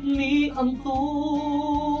kasakit ni Antus.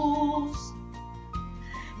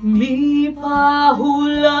 Mi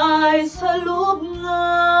pahulay sa lubnganan,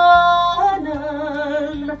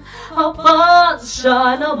 apat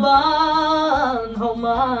siya na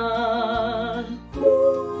banhaman.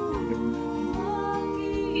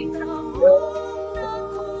 Kita mong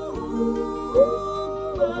nakuha,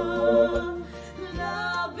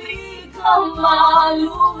 labi ka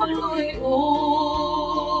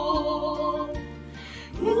maluluyon.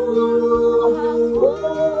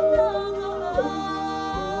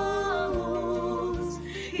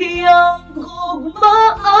 Iyang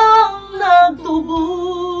gugmaang nagtubos,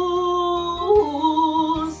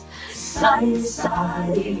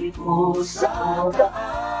 say-say ko sa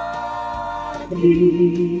gaali,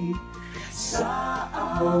 sa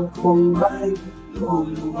akong may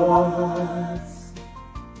luluwas.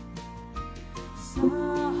 Sa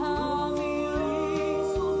hamiling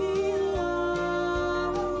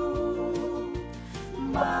sugilaw,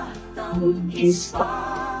 matangis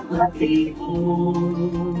pamati ko.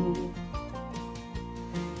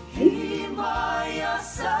 Himaya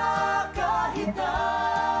sa kahitasan,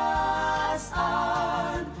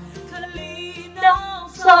 kalinaw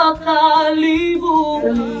sa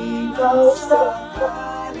kalibutan. Kalinaw sa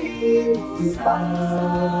kalibutan.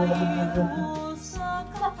 Sa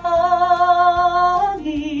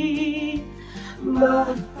kaagi,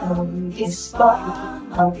 matangis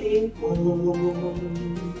pamati ko.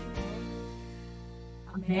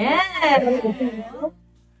 Amen!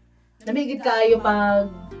 Namigit kayo pag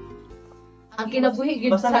ang kinabuhi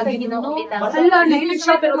gid sa Ginoo. Hala, nahilig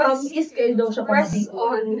siya pero is kayo daw siya press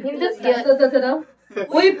on. Hindot yun.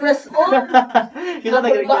 Uy, press on!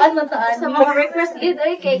 Baan man taan. Sa mga request gid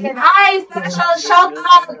oy kay Hi! Special shout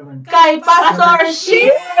out kay Pastor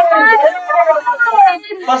Shin!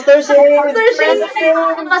 Pastor Shane!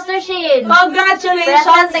 Pastor Shin. Congratulations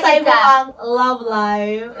Present sa iyo ka. ang love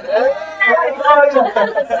life.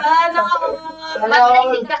 Sana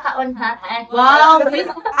Mag-training ka kaon ha. wow, please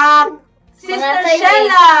Sister Mga tayo.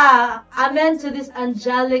 Shella! Amen to this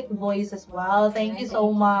angelic voice as well. Thank you so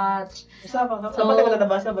much. Isa pa, kapag ka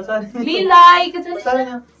nabasa, basa. Lilay, kasi Basa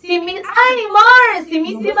niya. si Mars! Si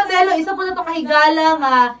Missy Madelo, isa po na ito kahigala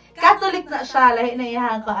nga. Catholic na siya, lahi na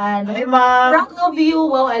iyang kaan. Ay, ma'am. Proud of you.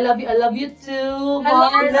 Wow, I love you too. Hello,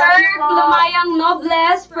 Mars. Sir Lumayang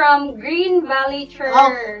Nobles from Green Valley Church. Oh,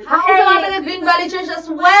 hi sa mga taga Green Valley Church as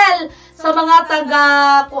well. Sa mga taga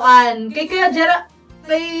kuan.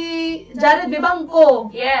 Kay Jared Bibangko.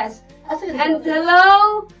 Yes. Asan And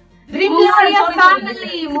hello, Dreamland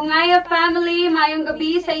Mungaya family, mayong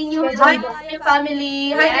gabi sa inyo. Hi, my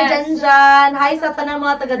family. Hi, Yes. kay Janjan. Hi sa tanang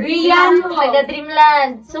mga taga Rian. Dreamland. Taga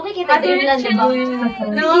Dreamland. Suki kita Ate Dreamland, di ba?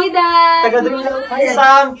 Rashida. Taga-Dreamland. Hi,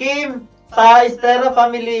 Sam, Kim, sa Estero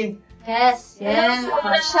family. Yes. Yes.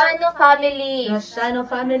 Shano family. Shano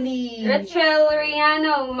family. Rachel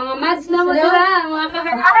Riano, mga mads na mo sila, mga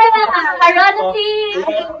Karanati.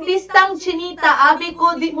 Listang Chinita, abi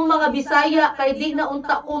ko, di mo mga Bisaya, kay di na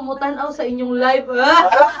unta ko mutanaw sa inyong live.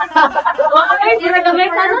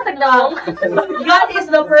 God is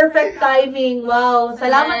the perfect timing. Wow.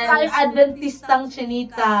 Salamat Yes. kay Adventistang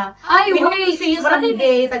Chinita. Ay, We hope to wait. see you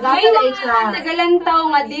someday. May Taga-alay mga siya. tagalantaw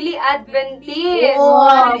nga dili Adventist.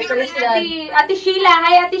 Wow, praise God. Ate Sheila,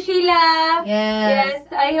 hi Ate Sheila. Yes. Yes,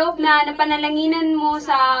 I hope na napanalanginan mo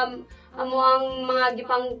sa amo ang mga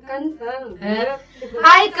gipang kanta.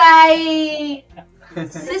 Hi kay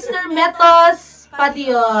Sister Metos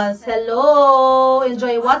Padios. Hello.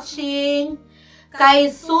 Enjoy watching.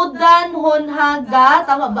 Kay Sudan Honhaga.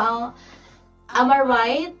 Tama ba ang... Am I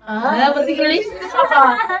right? Am I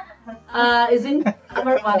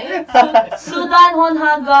right? Sudan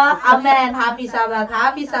Honhaga. Amen. Happy Sabbath.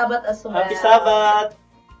 Happy Sabbath as well. Happy Sabbath.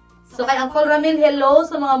 So, kay Uncle Ramil, hello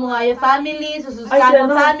sa mga Mungaya family, sa Suscano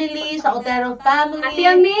family, sa Otero family. Ate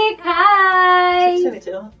Amik, hi!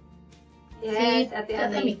 Yes, Ate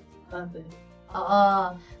Amik.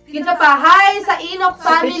 Oo. Kita pa, hi sa Inok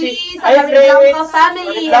family, sa Hi, Marilangka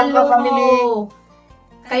family, Marilangka hello. family.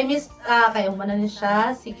 Kay Miss, kayong manan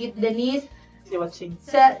siya, si Kit Denise, Si watching.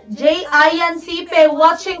 sa J. Ayan Sipe,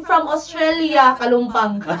 watching from Australia,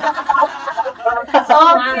 Kalumpang.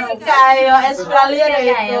 Okay kayo, Australia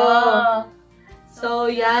kayo. So,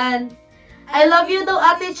 yan. I love you daw,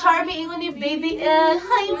 Ate Charmy, ingon ni Baby L.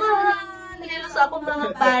 Hi, man. Hello sa akong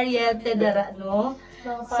mga pariente dara, no?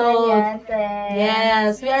 So,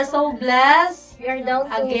 yes, we are so blessed. We are down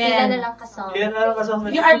to Again. ilan na lang kasama. Ilan na lang kasama?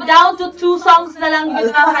 We are down to 2 songs na lang yun.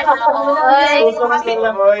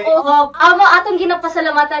 Amo atong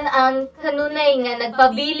ginapasalamatan ang kanunay nga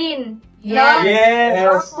nagpabilin. Yes.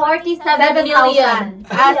 Yes. 47 million.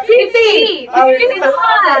 50! Wow,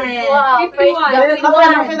 praise Ako God.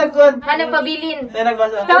 na pinagkuhan. Hanang pabilin. Tayo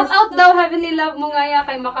nagbasa. Shout out daw, Heavenly Love mo nga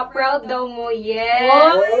kay maka-proud daw mo.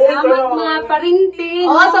 Yes. Salamat mga parinting.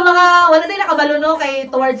 Oo, sa mga, wala din nakabalo, no, kay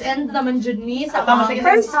towards end naman jud mi, sa Tama, mga sige.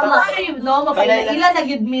 first time, no, mapaila na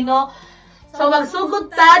gid mi, no. So,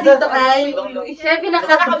 magsugod ta dito kay, Siya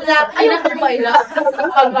pinakakablat. ay, nakapaila.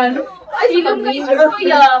 Ano? Ay, sino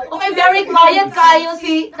kuya? Okay, very quiet kayo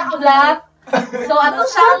si Nakablat. So, ato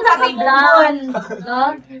siya ang kakiblan.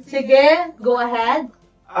 No? Sige, go ahead.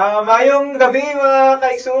 Mayong gabi mga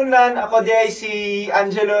Kaigsoonan. Ako di ay si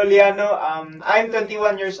Angelo Liano. I'm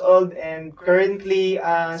 21 years old and currently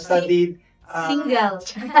studied Single.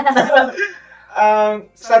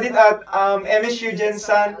 studied at MSU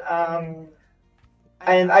Jensen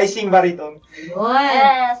and I sing baritone. Good.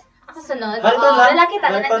 Yes. Ako sunod. Bariton lang. Lalaki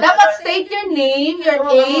tayo. Bariton. Dapat state your name, your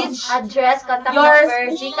age. Address, contact Your number,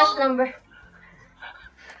 Gcash number.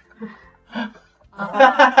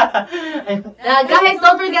 Guys,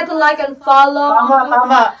 don't forget to like and follow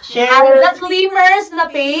Tama. Share. the Gleamers na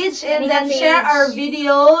page and then share our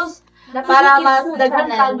videos para mas daghan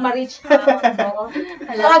kang ma-reach.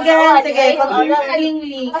 So again, sige, continue sa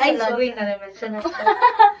link. Ay, sorry, na-mention na.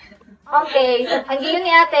 Okay. Ang giyon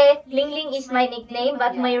ni ate, Lingling is my nickname,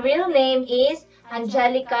 but my real name is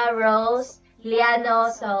Angelica Rose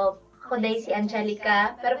Liano. So, ako dahil si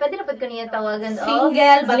Angelica. Pero pwede na po ko niya tawagan.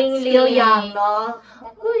 Single, but still young, no?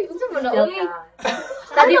 Uy, gusto mo na. Still Uy. young.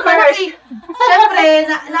 Study Ano, first.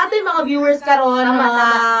 Siyempre, natin mga viewers karon, Tama, mga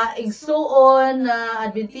igsuon, na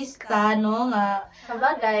Adventista, no? Nga,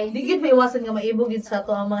 Sabagay. di gid may iwasan nga maibugid sa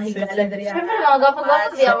to ang mga higala diri. Siyempre, mga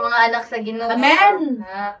gwapo-gwapo siya ang mga anak sa Ginoo. Amen.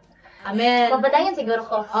 Ah, Amen. Babadayan siguro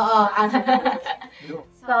ko. Oo.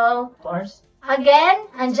 So, Bars. again,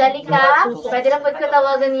 Angelica. Pwede na po ko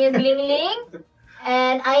tawagan niya Lingling.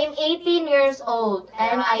 And I'm 18 years old.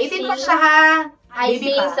 And I 18 sing, pa siya, ha? I Baby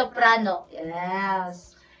sing pa. soprano.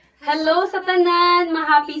 Yes. Hello sa tanan,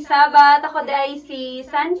 ma-happy Sabat. Ako dahil si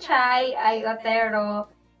Sanchay ay Otero.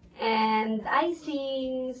 And I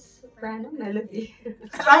sing soprano melody.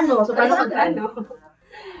 Soprano. Soprano. Soprano.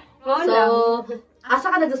 Oo So, lang.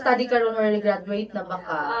 asa ka nag-study karon or graduate na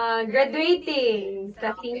baka? Graduating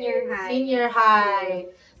sa senior high. Senior high.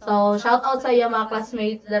 So, shout out sa iyo mga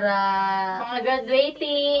classmates dara. Mga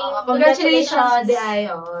graduating. Congratulations di ay.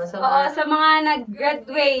 Sa Oo, mga, sa mga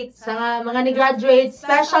nag-graduate. mga ni-graduate,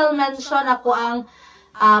 special mention ako ang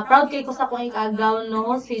proud kay ko sa akong ikagaw,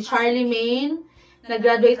 no? Si Charlie Main.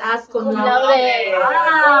 Nag-graduate as cum laude.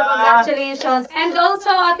 Congratulations. And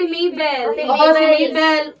also, Ate Mabel. Ate Oo, si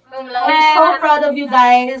Mabel. I'm so proud of you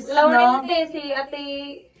guys. No? Laurente, si Ate...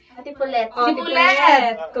 Ate Pulet. Si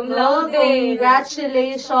Pulet. Cum laude.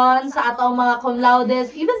 Congratulations sa atong mga cum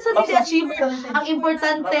laudes. Even sa mga achiever, ang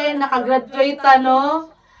importante, nakagraduate ka,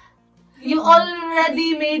 no? You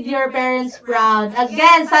already made your parents proud.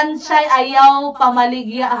 Again, Sanchay, ayaw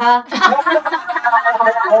pamaligya, ha?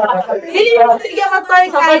 Hindi mo sige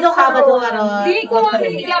matoy kahit Sabado karon. Dili ko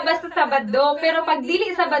mamaligya basta Sabado, pero pag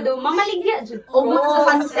dili Sabado, mamaligya dyan. Ubus sa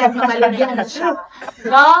concept, mamaligya na siya.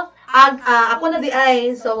 No? Ako na di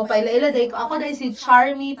ay, so mapaila-ila day ko. Ako na si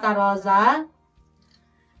Charmy Taroza.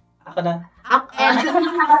 Ako na.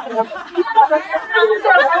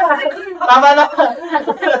 Tama na.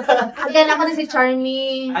 Again, ako na si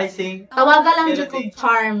Charmy. I sing. Tawaga lang dyan kong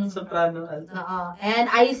Charm. Soprano. Oo. And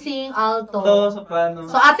I sing alto. Soprano.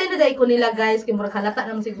 So, atin na day ko nila, guys. Kaya murag halata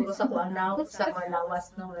naman siguro sa kuang sa mga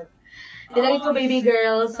lawas. No? Dinagin ko, baby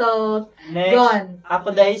girl. So, Next. yun.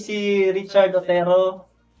 Ako dahil si Richard Otero.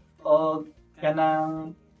 O,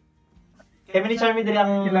 kanang... Kami ni Charmy dali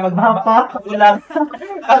ang magulang.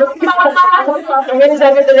 Kami ni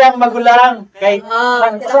Charmy dali ang magulang. Kay,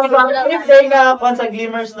 so, day nga kuan sa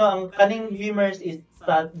Gleamers, no, ang kaning Gleamers is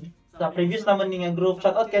sa previous naman ni nga group.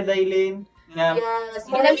 Shout out kay Dailin. Nga, Yes.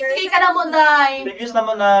 Ginamit ka na mo, Day. previous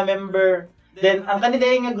naman na member. Then, ang kanina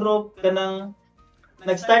nga group, kanang,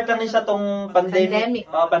 nag-start lang siya tong pandemic.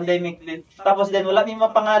 Pandemic. Tapos din, wala may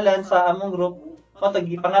mapangalan sa among group.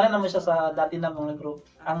 Pangalan naman siya sa dati namong group.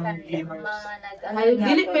 Ang Gleamers. Ay,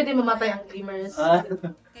 dili pwede mamatay ang Gleamers.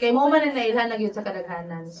 Kay mo man na nailhan na yun sa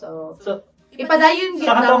kadaghanan. So ipadayon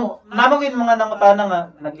gyud na mo. Namagin mga nangutana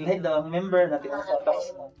nga, nag-lead daw ang member natin sa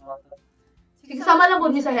tapos. Sige, sama lang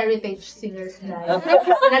po mi sa Heritage Singers Night.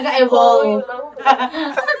 Nag-evolve.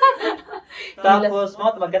 Tapos,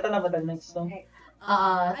 magkata na ba ang next song?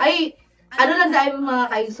 Ay, ano lang dahil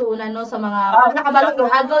mga Kaigsoonan, no, sa mga nakabalot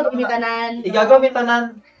ng hagod, imikanan. Igagaw mi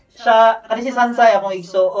tanan. Siya, kani si Sansay, akong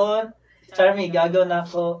igsuon. Si Charmy, igagaw na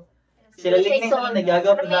ako. Sila Ligning,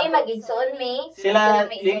 nagagaw pa na. Mag-igsoon, May. Sila,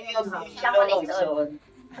 Ligning, igsuon.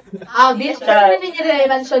 Bitch, pero hindi nila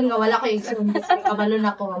i-mention nga, wala ko igsoon. Kasi kabalon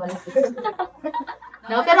ako, wala ko.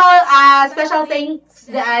 No, pero, special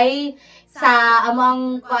thanks ay sa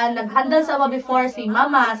amang nag-handle sa before si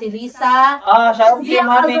Mama, si Lisa. Shout out kay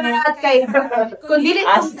Mami. At kay kung dili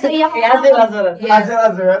sa iya ko.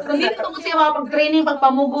 Kung dili tungkol siya mga pag-training,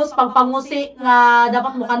 pagpamugos, pagpangusi nga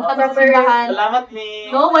dapat mo kanta sa simbahan. Salamat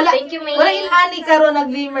ni. No, wala. Thank you, May. Wala ilani karon na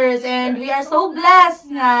Gleamers, and we are so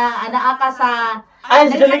blessed nga anaa ka sa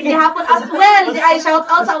hapon as well. Ay shout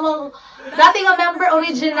out sa among dating a member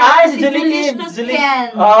original, si Julie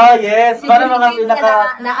Tusken. Yes. Para mga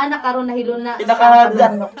naanak karon na hilon na.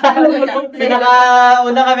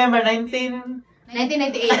 Pinaka-una ka member, 1998.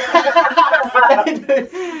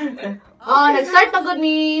 Nag-start na good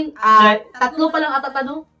mi. Tatlo pa lang ata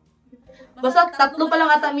tanong. Basta tatlo pa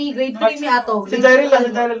lang ata mi, grade 3 mi ato. Si Jyril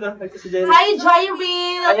lang. Hi,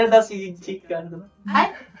 Jyril! Ayan daw si Chika.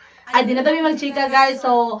 Ay, di na kami mag-chika, guys.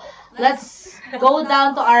 So, let's go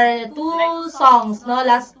down to our 2 songs, no?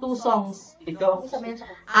 Last 2 songs. Ikaw.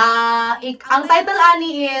 Ang title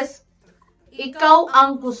ani is Ikaw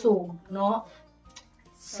ang Kusog, no?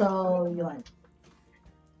 So, yun.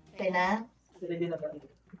 Okay na?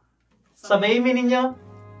 Sabayin mi ninyo.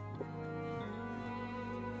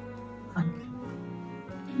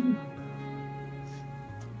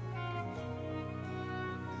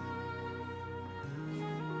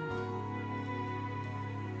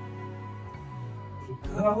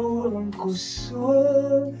 Ikaw ang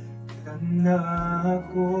kusog ka na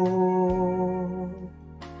ako,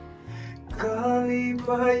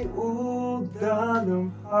 kalipay ug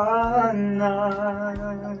dalamhanan.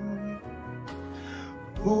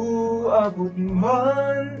 Uabot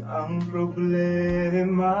man ang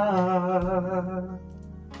problema,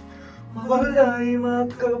 walay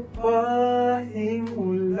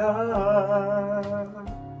makapahingulan.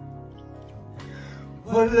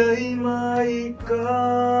 Walay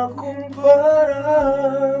maikakumpara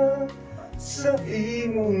sa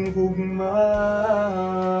imong gugma.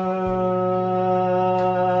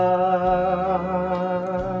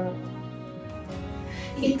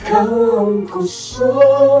 Ikaw ang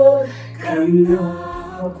kusog ka na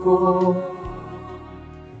ako,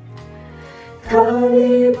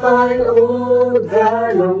 kalipay o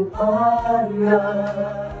dalampanan.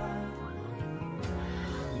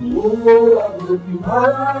 Uabot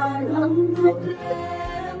man ang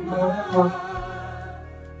problema,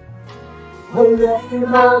 walay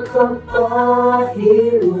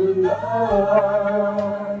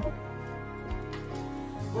makapahirulan.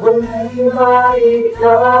 Walay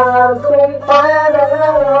maikakumpara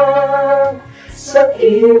sa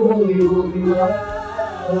iyong lugma.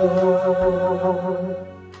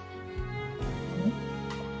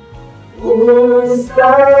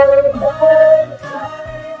 Ustay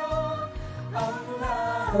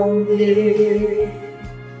Kung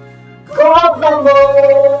mo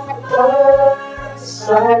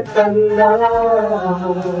sa tanan,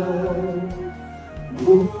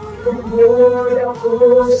 bumubod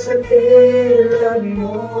ako sa tilan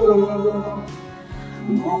mo,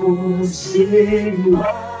 musima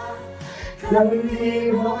ng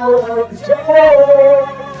limang Diyos.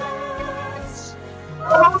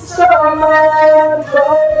 Ang sama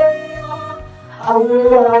tayo ang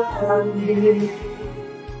langit,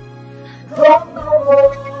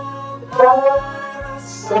 para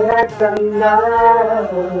sa tanan.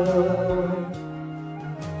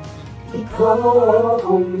 Ikaw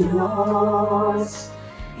ang Diyos,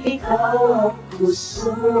 ikaw ang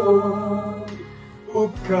kusog,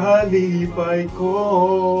 ug kalipay ko.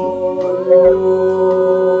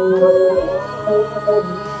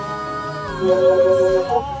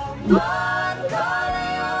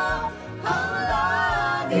 Magkalayo ang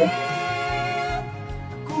langit,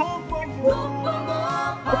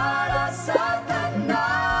 para sa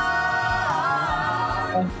tanan.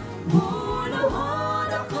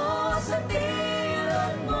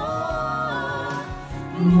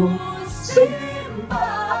 Simba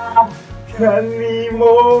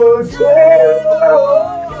Kanimo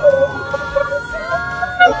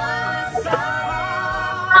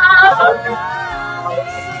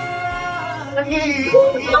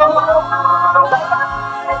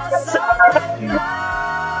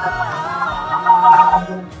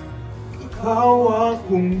Ikaw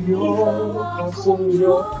akong Diyos,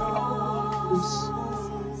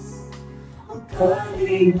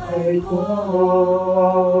 kalipay ko.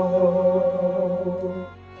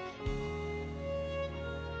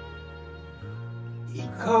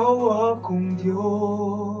 Ikaw akong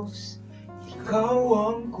Diyos, ikaw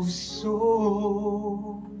ang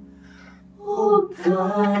kusog, o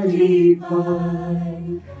kalipay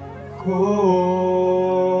ko.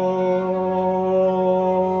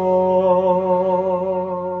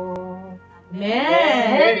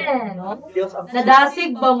 Amen. No? Diyos ang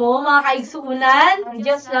Nadasig ba mo, mga kaigsuunan? Ang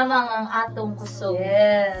Diyos lamang ang atong kusog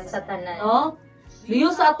Yes. sa tanan. No?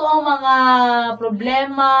 Liyo sa ato ang mga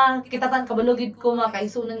problema, kita tan kabalugid ko mga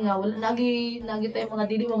kaigsuunan nga wala nagi tayo mga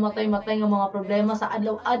dili mamatay-matay nga mga problema sa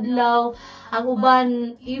adlaw-adlaw. Ang uban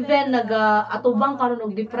even atubang karon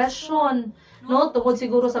og depression, no? Tungod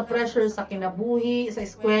siguro sa pressure sa kinabuhi, sa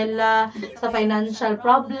eskwela, sa financial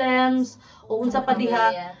problems, o unsa pa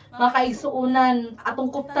diha mga kaigsuunan,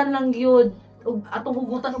 atong kuptan lang gyud ug atong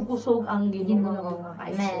hugutan og kusog ang Ginoo mga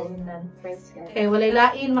kaigsuunan. Praise God. Kay walay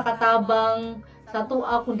lain makatabang sa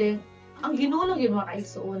tuwa kundi ang Ginoo lang gyud mga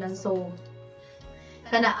kaigsuunan. So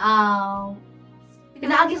kana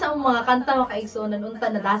pinaagi sa among mga kanta mga kaigsuunan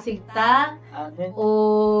unta nadasig ta Amen. o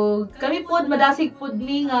kami pod madasig pod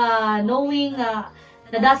mi nga knowing nga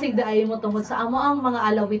nadasig daay mo tungod sa amo ang mga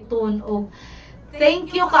alawiton og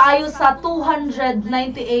thank you kaayo sa 298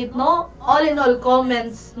 no all in all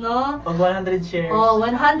comments no. Pag 100 shares. Oh,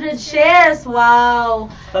 100 shares.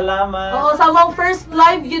 Wow. Salamat. Oo, sa mga first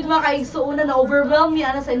live yun mga kaigsuunan na overwhelm mi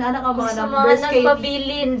ana sa inana nga mga Sa numbers mga kay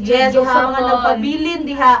nagpabilin, yes, gyud o sa mga gihapon. nagpabilin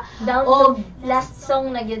diha. Down Og to last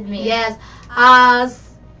song na gyud mi. yes,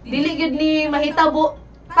 dili gyud ni mahitabo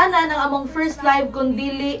tanan ang among first live kun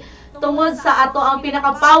dili tungod sa ato ang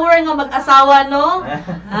pinaka-power nga mag-asawa, no?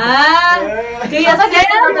 Kaya sa kaya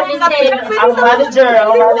Ang manager.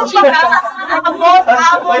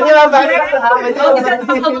 Pwede ba ba?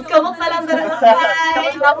 Kamot na lang dara sa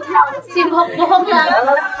Si Buhok-buhok lang.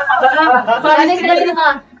 Ano sila ka?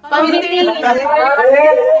 Pamilya.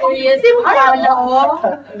 Yes,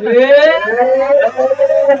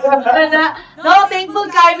 no, thankful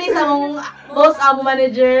kami sa mong boss amo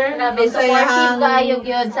manager. Grabe, supportive kayo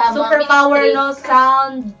gyud sa among Superpower ministry. no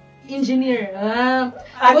sound engineer.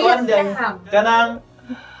 Ako anday. Kanang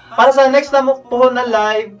para sa next na puhon na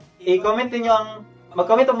live, i-comment niyo ang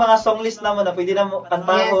mag-comment ang mga song list na mo na pwede na mo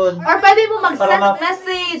kantahon. Or pwede mo mag-send Para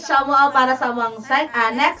message sa mo para sa mga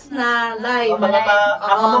next na live. Ang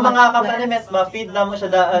mga accompaniments, ma-feed na mo siya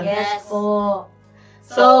daan. Yes. Oh.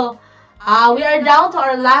 So, we are down to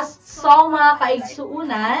our last song mga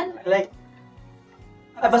kaigsuunan. Like,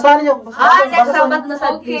 basahin niyo. Next sabat na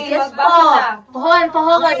sa Okay, yes magbasa po. na. Pohon.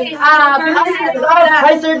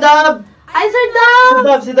 Hi, Sir Dab! Hi, Sir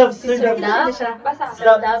Dab! Si Dab. Basa. Basa.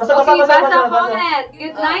 Okay, basa comment.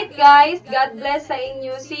 Good night, guys. God bless sa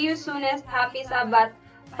inyo. See you soonest. Happy Sabat.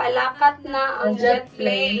 Palakat na ang jet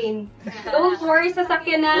plane. Don't worry sa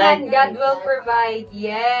sakyanan. God will provide.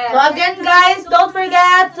 Yes. So again, guys, don't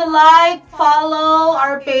forget to like, follow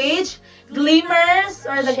our page, Gleamers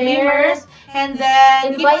or the Share. Gleamers, and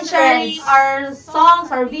then keep on Invite sharing friends. our songs,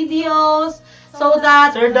 our videos, so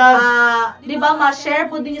that, Sir Dab. di ba, ma-share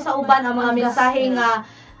po din niyo sa uban ang mga mensahe nga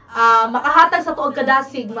makahatag sa tuog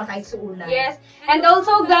kadasig mga kaigsuunan. Yes. And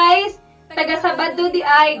also, guys, taga Sabado di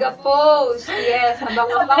ay ga-post. Yes,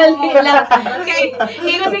 habang-habang mo. Okay,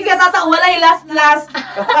 hingon ka tata, walay last.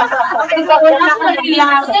 Ay,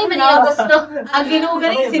 manila gusto. Ang Ginoo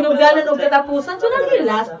gani sinugalan og katapusan, so lang yung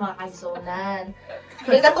last mga kaigsuunan.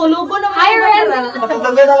 Kay katulubo na Hi, Ren.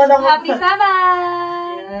 Matutugay naman ako. Happy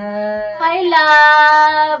Sabat! Hi,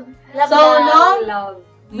 love. So, no? Love.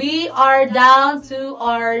 We are down to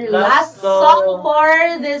our last Last song song. for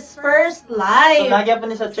this first So, live. nagyan pa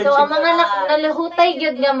ni sa church. So, ang mga nalahutay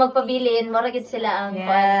gyud nga magpabilin, mora gyud sila ang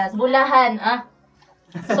Yes. bulahan,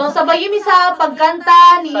 So, sabay mi sa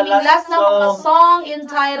pagkanta ni Sa ining last last na mga song. song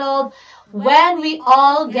entitled When We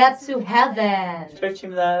All Get to Heaven. Church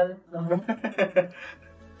hymnal number.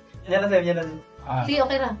 Yan na sa'yo, yan na. Sige,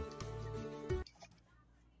 okay na.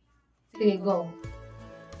 Sige, go.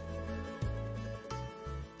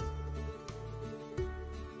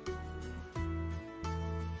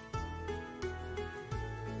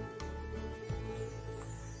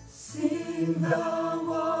 Sing the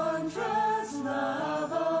wondrous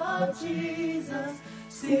love of Jesus,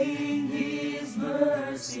 sing His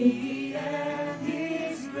mercy and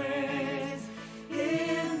His grace.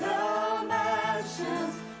 In the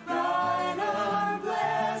mansions bright or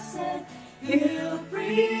blessed, He'll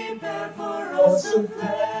prepare for us a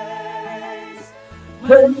place.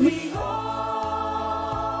 When we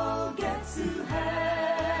all get to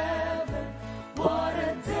heaven, what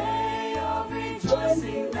a day of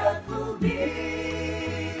rejoicing that will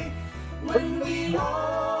be. When we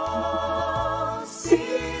all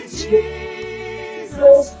see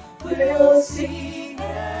Jesus, we'll sing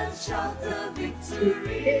and shout the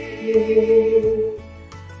victory.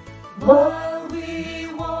 While we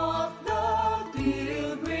walk the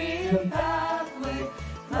pilgrim pathway,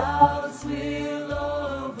 clouds will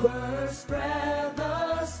overspread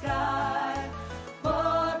the sky.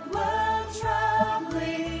 But when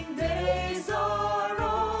traveling days are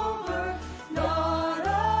over, not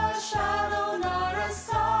a shadow, not a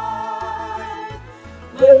sign.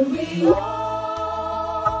 When we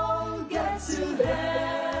all get to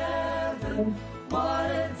heaven, what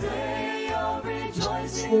a day of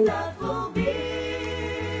rejoicing that will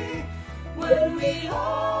be. When we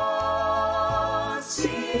all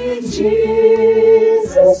see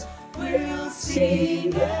Jesus, we'll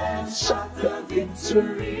sing and shout the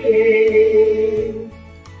victory.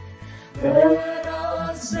 Let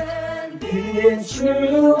us then be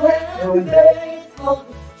true and faithful,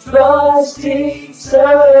 trusting,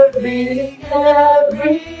 serving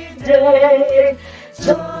every day.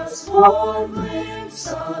 Just one glimpse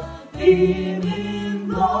of beaming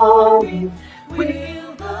glory,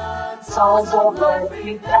 will the tolls of life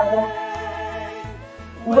repay.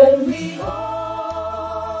 When we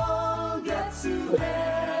all get to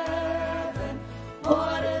heaven,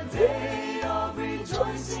 what a day of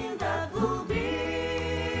rejoicing that will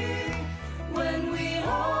be. When we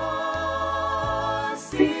all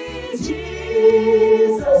see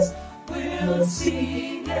Jesus, we'll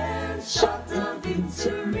sing and shout the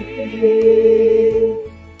victory.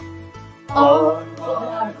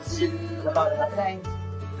 Onward to the light.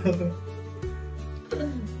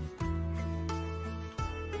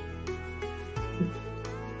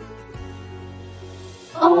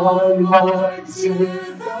 Onward to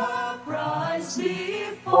the prize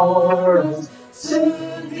before us.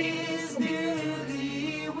 Soon His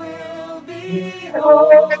beauty will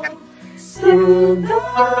behold. Soon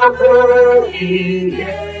the pearly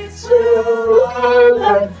gates will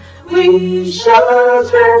open. We shall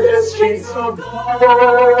tread the streets of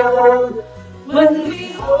gold. When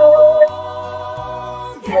we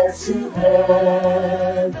all get to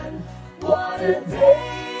heaven, what a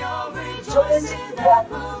day of rejoicing that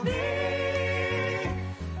will be.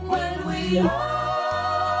 When we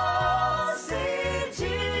all see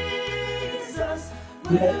Jesus,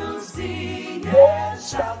 we'll sing and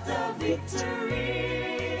shout the victory.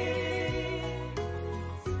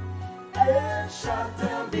 And shout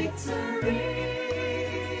the victory.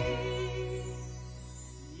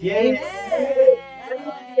 Yay!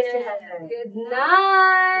 Good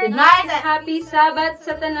night! Good night! Happy Sabbath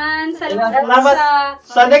sa tanan! Salamat. Salamat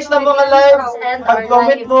Sa next na mga live, And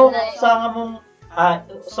mag-comment our mo live sa nga mong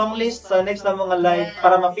song list sa next na mga live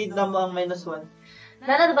para ma-feed na mo ang -1.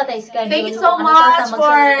 Nana ba tayo schedule? Thank you so Ano much ta, for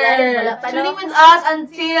wala pa, no? tuning with us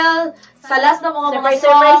until sa last na mga Surprise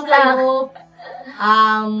songs. lang.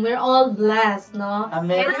 We're all blessed, no?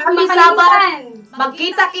 Amen. Happy Sabbath!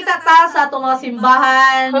 Magkita-kita ta sa itong mga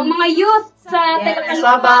simbahan. Ang mga youth sa Yes.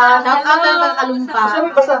 Tagalumpa. Shout out ng Tagalumpa.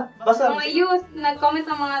 Basa. Mga youth, nag-comment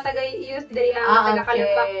ang mga taga-youth diri ang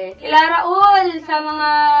taga-Kalumpa. Okay. Kila Raul sa mga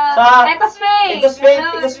Sa Ecos Faith. Ecos Faith,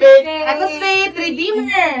 Ecos Faith. Ecos Faith,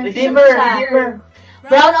 Redeemer. Redeemer.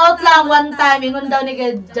 Brown out lang one time. Ingon daw ni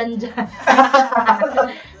Janja.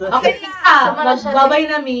 Okay na. Magbabay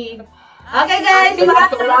na mi. Okay guys.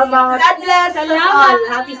 Salamat. God bless. Hello all.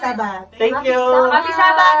 Happy Sabbath. Thank you. Happy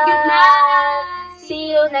Sabbath. Good night.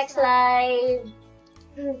 See you next live.